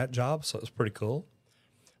and run that job, so it was pretty cool.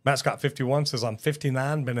 Matt Scott 51 says, I'm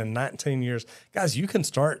 59, been in 19 years. Guys, you can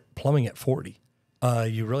start plumbing at 40.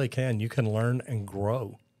 You really can. You can learn and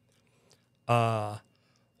grow. I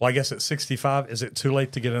guess at 65, is it too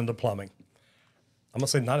late to get into plumbing? I'm going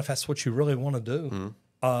to say not if that's what you really want to do.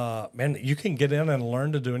 Man, you can get in and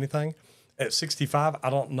learn to do anything. At 65, I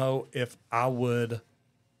don't know if I would...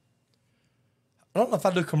 I don't know if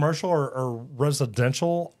I do commercial or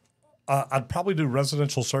residential. I'd probably do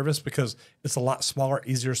residential service because it's a lot smaller,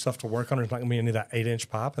 easier stuff to work on. There's not going to be any of that 8-inch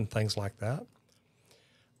pipe and things like that.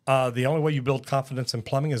 The only way you build confidence in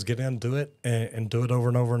plumbing is get in, do it, and do it over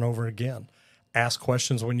and over and over again. Ask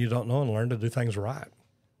questions when you don't know and learn to do things right.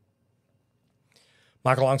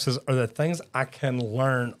 Michael Long says, are there things I can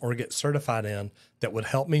learn or get certified in that would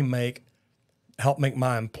help make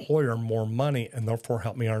my employer more money and therefore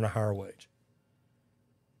help me earn a higher wage?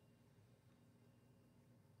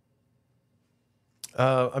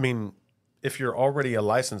 If you're already a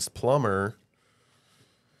licensed plumber,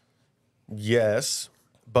 yes,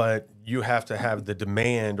 but you have to have the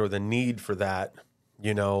demand or the need for that.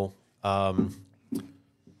 The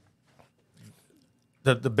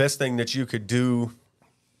best thing that you could do,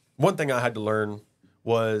 one thing I had to learn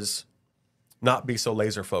was not be so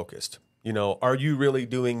laser focused. Are you really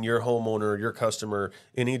doing your homeowner, your customer,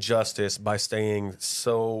 any justice by staying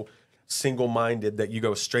so single-minded that you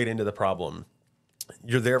go straight into the problem?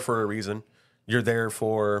 You're there for a reason. You're there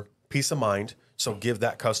for peace of mind. So give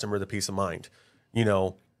that customer the peace of mind.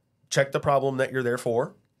 Check the problem that you're there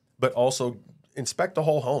for, but also inspect the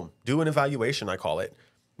whole home. Do an evaluation, I call it.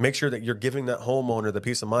 Make sure that you're giving that homeowner the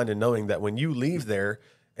peace of mind and knowing that when you leave there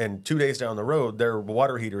and 2 days down the road, their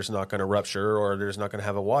water heater is not going to rupture or there's not going to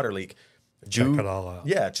have a water leak. Check it all out.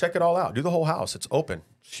 Yeah, check it all out. Do the whole house. It's open.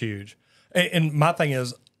 It's huge. And my thing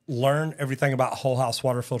is, learn everything about whole house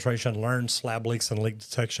water filtration, learn slab leaks and leak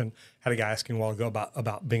detection. Had a guy asking a while ago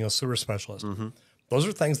about being a sewer specialist. Those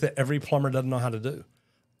are things that every plumber doesn't know how to do.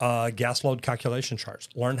 gas load calculation charts.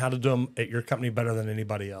 Learn how to do them at your company better than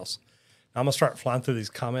anybody else. Now, I'm going to start flying through these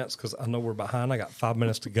comments because I know we're behind. I got 5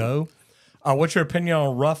 minutes to go. What's your opinion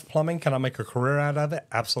on rough plumbing? Can I make a career out of it?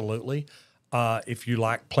 Absolutely. If you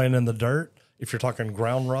like playing in the dirt, if you're talking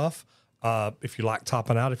ground rough, if you like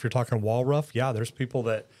topping out, if you're talking wall rough, yeah, there's people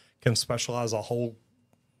that can specialize a whole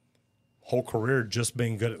career just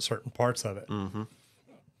being good at certain parts of it. Mm-hmm.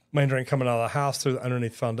 Main drain coming out of the house through the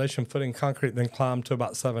underneath foundation, footing concrete, then climb to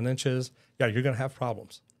about 7 inches. Yeah, you're going to have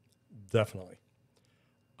problems. Definitely.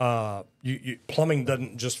 Plumbing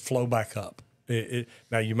doesn't just flow back up.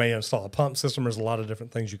 Now, you may install a pump system. There's a lot of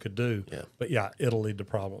different things you could do. Yeah. But, yeah, it'll lead to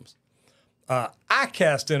problems.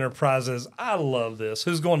 iCast Enterprises, I love this.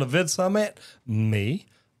 Who's going to Vid Summit? Me.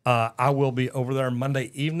 I will be over there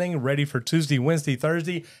Monday evening, ready for Tuesday, Wednesday,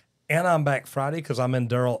 Thursday, and I'm back Friday because I'm in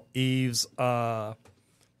Daryl Eves'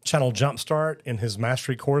 Channel Jumpstart in his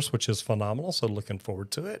mastery course, which is phenomenal. So looking forward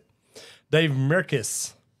to it. Dave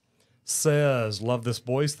Mirkis says, love this,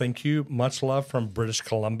 boys. Thank you. Much love from British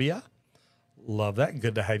Columbia. Love that.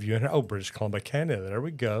 Good to have you in here. Oh, British Columbia, Canada. There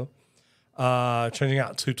we go. Changing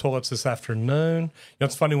out 2 toilets this afternoon. You know,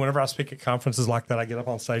 it's funny. Whenever I speak at conferences like that, I get up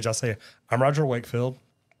on stage. I say, I'm Roger Wakefield.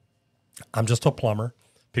 I'm just a plumber.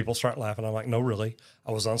 People start laughing. I'm like, no, really.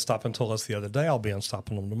 I was unstopping toilets the other day. I'll be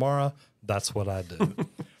unstopping them tomorrow. That's what I do.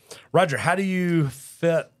 Roger, how do you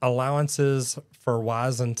fit allowances for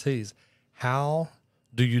Ys and Ts? How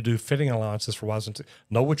do you do fitting allowances for Ys and Ts?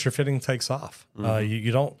 Know what your fitting takes off. Mm-hmm.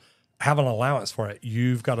 You don't have an allowance for it.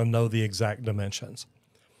 You've got to know the exact dimensions.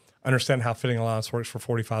 Understand how fitting allowance works for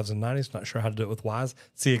 45s and 90s. Not sure how to do it with Ys.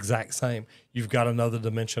 It's the exact same. You've got to know the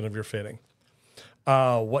dimension of your fitting.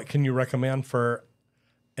 What can you recommend for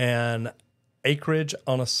an acreage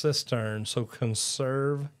on a cistern so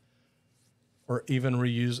conserve or even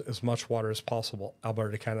reuse as much water as possible?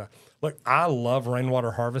 Alberta, Canada. Look, I love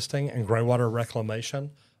rainwater harvesting and graywater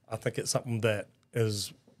reclamation. I think it's something that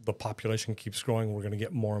as the population keeps growing, we're going to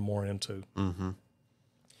get more and more into. Mm-hmm.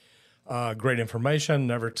 Great information.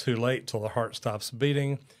 Never too late till the heart stops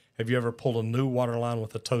beating. Have you ever pulled a new water line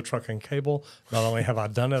with a tow truck and cable? Not only have I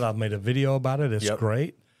done it, I've made a video about it. It's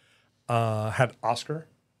great. Had Oscar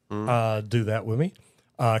do that with me.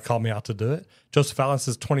 Called me out to do it. Joseph Allen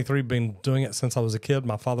says, 23, been doing it since I was a kid.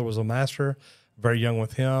 My father was a master, very young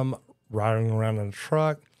with him, riding around in a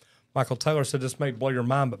truck. Michael Taylor said, this may blow your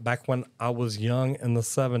mind, but back when I was young in the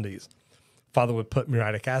 70s, father would put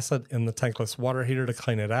muriatic acid in the tankless water heater to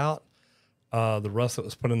clean it out. The rust that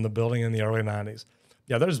was put in the building in the early 90s.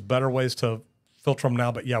 Yeah, there's better ways to filter them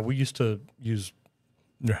now, but yeah, we used to use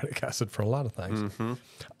muriatic acid for a lot of things.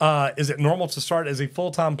 Mm-hmm. Is it normal to start as a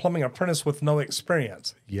full-time plumbing apprentice with no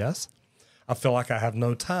experience? Yes. I feel like I have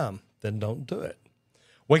no time. Then don't do it.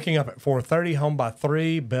 Waking up at 4:30, home by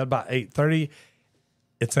 3, bed by 8:30.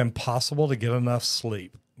 It's impossible to get enough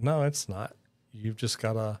sleep. No, it's not. You've just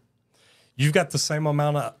got you've got the same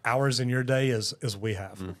amount of hours in your day as we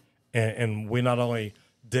have. Mm. And we not only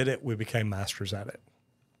did it, we became masters at it.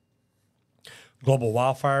 Global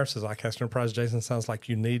Wildfire says, iCast Enterprise, Jason, sounds like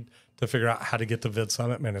you need to figure out how to get to Vid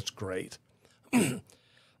Summit. Man, it's great.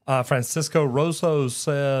 Francisco Rosso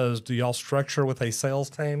says, do y'all structure with a sales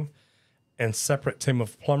team and separate team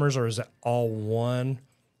of plumbers, or is it all one?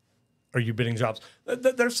 Are you bidding jobs?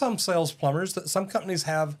 There's some sales plumbers. Some companies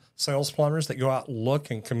have sales plumbers that go out, look,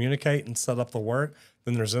 and communicate and set up the work.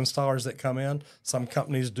 Then there's installers that come in. Some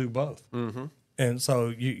companies do both. Mm-hmm. And so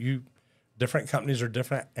you different companies are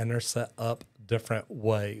different, and they're set up different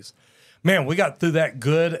ways. Man, we got through that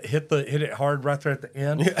good. Hit it hard right there at the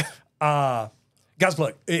end. Guys,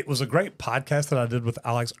 look, it was a great podcast that I did with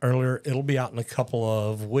Alex earlier. It'll be out in a couple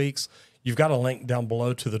of weeks. You've got a link down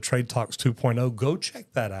below to the Trade Talks 2.0. Go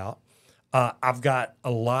check that out. I've got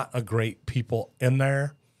a lot of great people in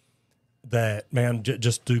there that, man,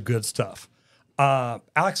 just do good stuff.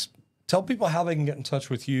 Alex, tell people how they can get in touch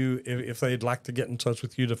with you if they'd like to get in touch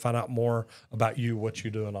with you to find out more about you, what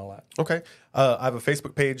you do, and all that. Okay. I have a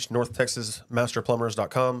Facebook page,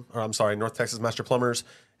 NorthTexasMasterPlumbers.com, or I'm sorry, North Texas Master Plumbers.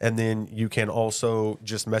 And then you can also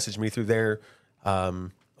just message me through there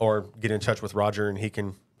or get in touch with Roger and he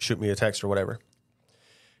can shoot me a text or whatever.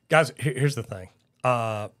 Guys, here's the thing.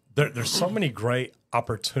 There's so many great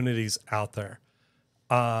opportunities out there.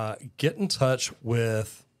 Get in touch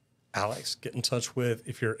with Alex. Get in touch with,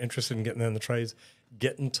 if you're interested in getting in the trades,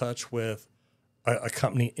 get in touch with a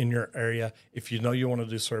company in your area. If you know you want to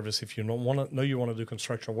do service, if you know you want to do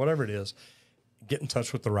construction, whatever it is, get in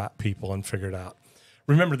touch with the right people and figure it out.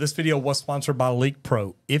 Remember, this video was sponsored by Leak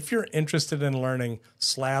Pro. If you're interested in learning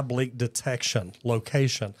slab leak detection,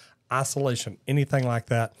 location, isolation, anything like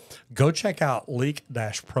that, go check out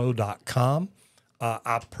leak-pro.com.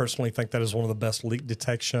 I personally think that is one of the best leak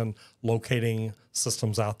detection locating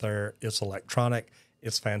systems out there. It's electronic,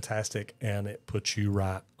 it's fantastic, and it puts you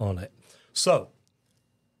right on it. So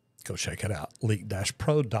go check it out,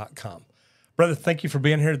 leak-pro.com. Brother, thank you for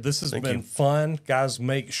being here. This has been fun. Guys,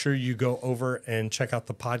 make sure you go over and check out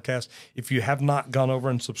the podcast. If you have not gone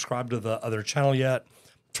over and subscribed to the other channel yet,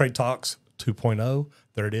 Trade Talks 2.0,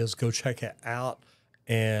 there it is. Go check it out.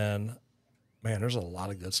 And, man, there's a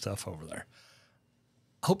lot of good stuff over there.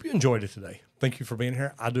 I hope you enjoyed it today. Thank you for being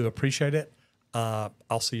here. I do appreciate it.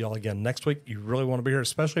 I'll see y'all again next week. You really want to be here,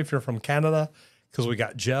 especially if you're from Canada, because we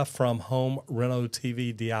got Jeff from Home Reno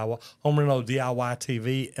TV DIY, Home Reno DIY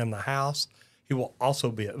TV in the house. He will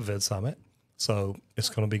also be at Vid Summit, so it's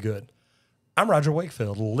going to be good. I'm Roger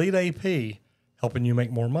Wakefield, Lead AP, helping you make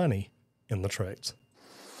more money in the trades.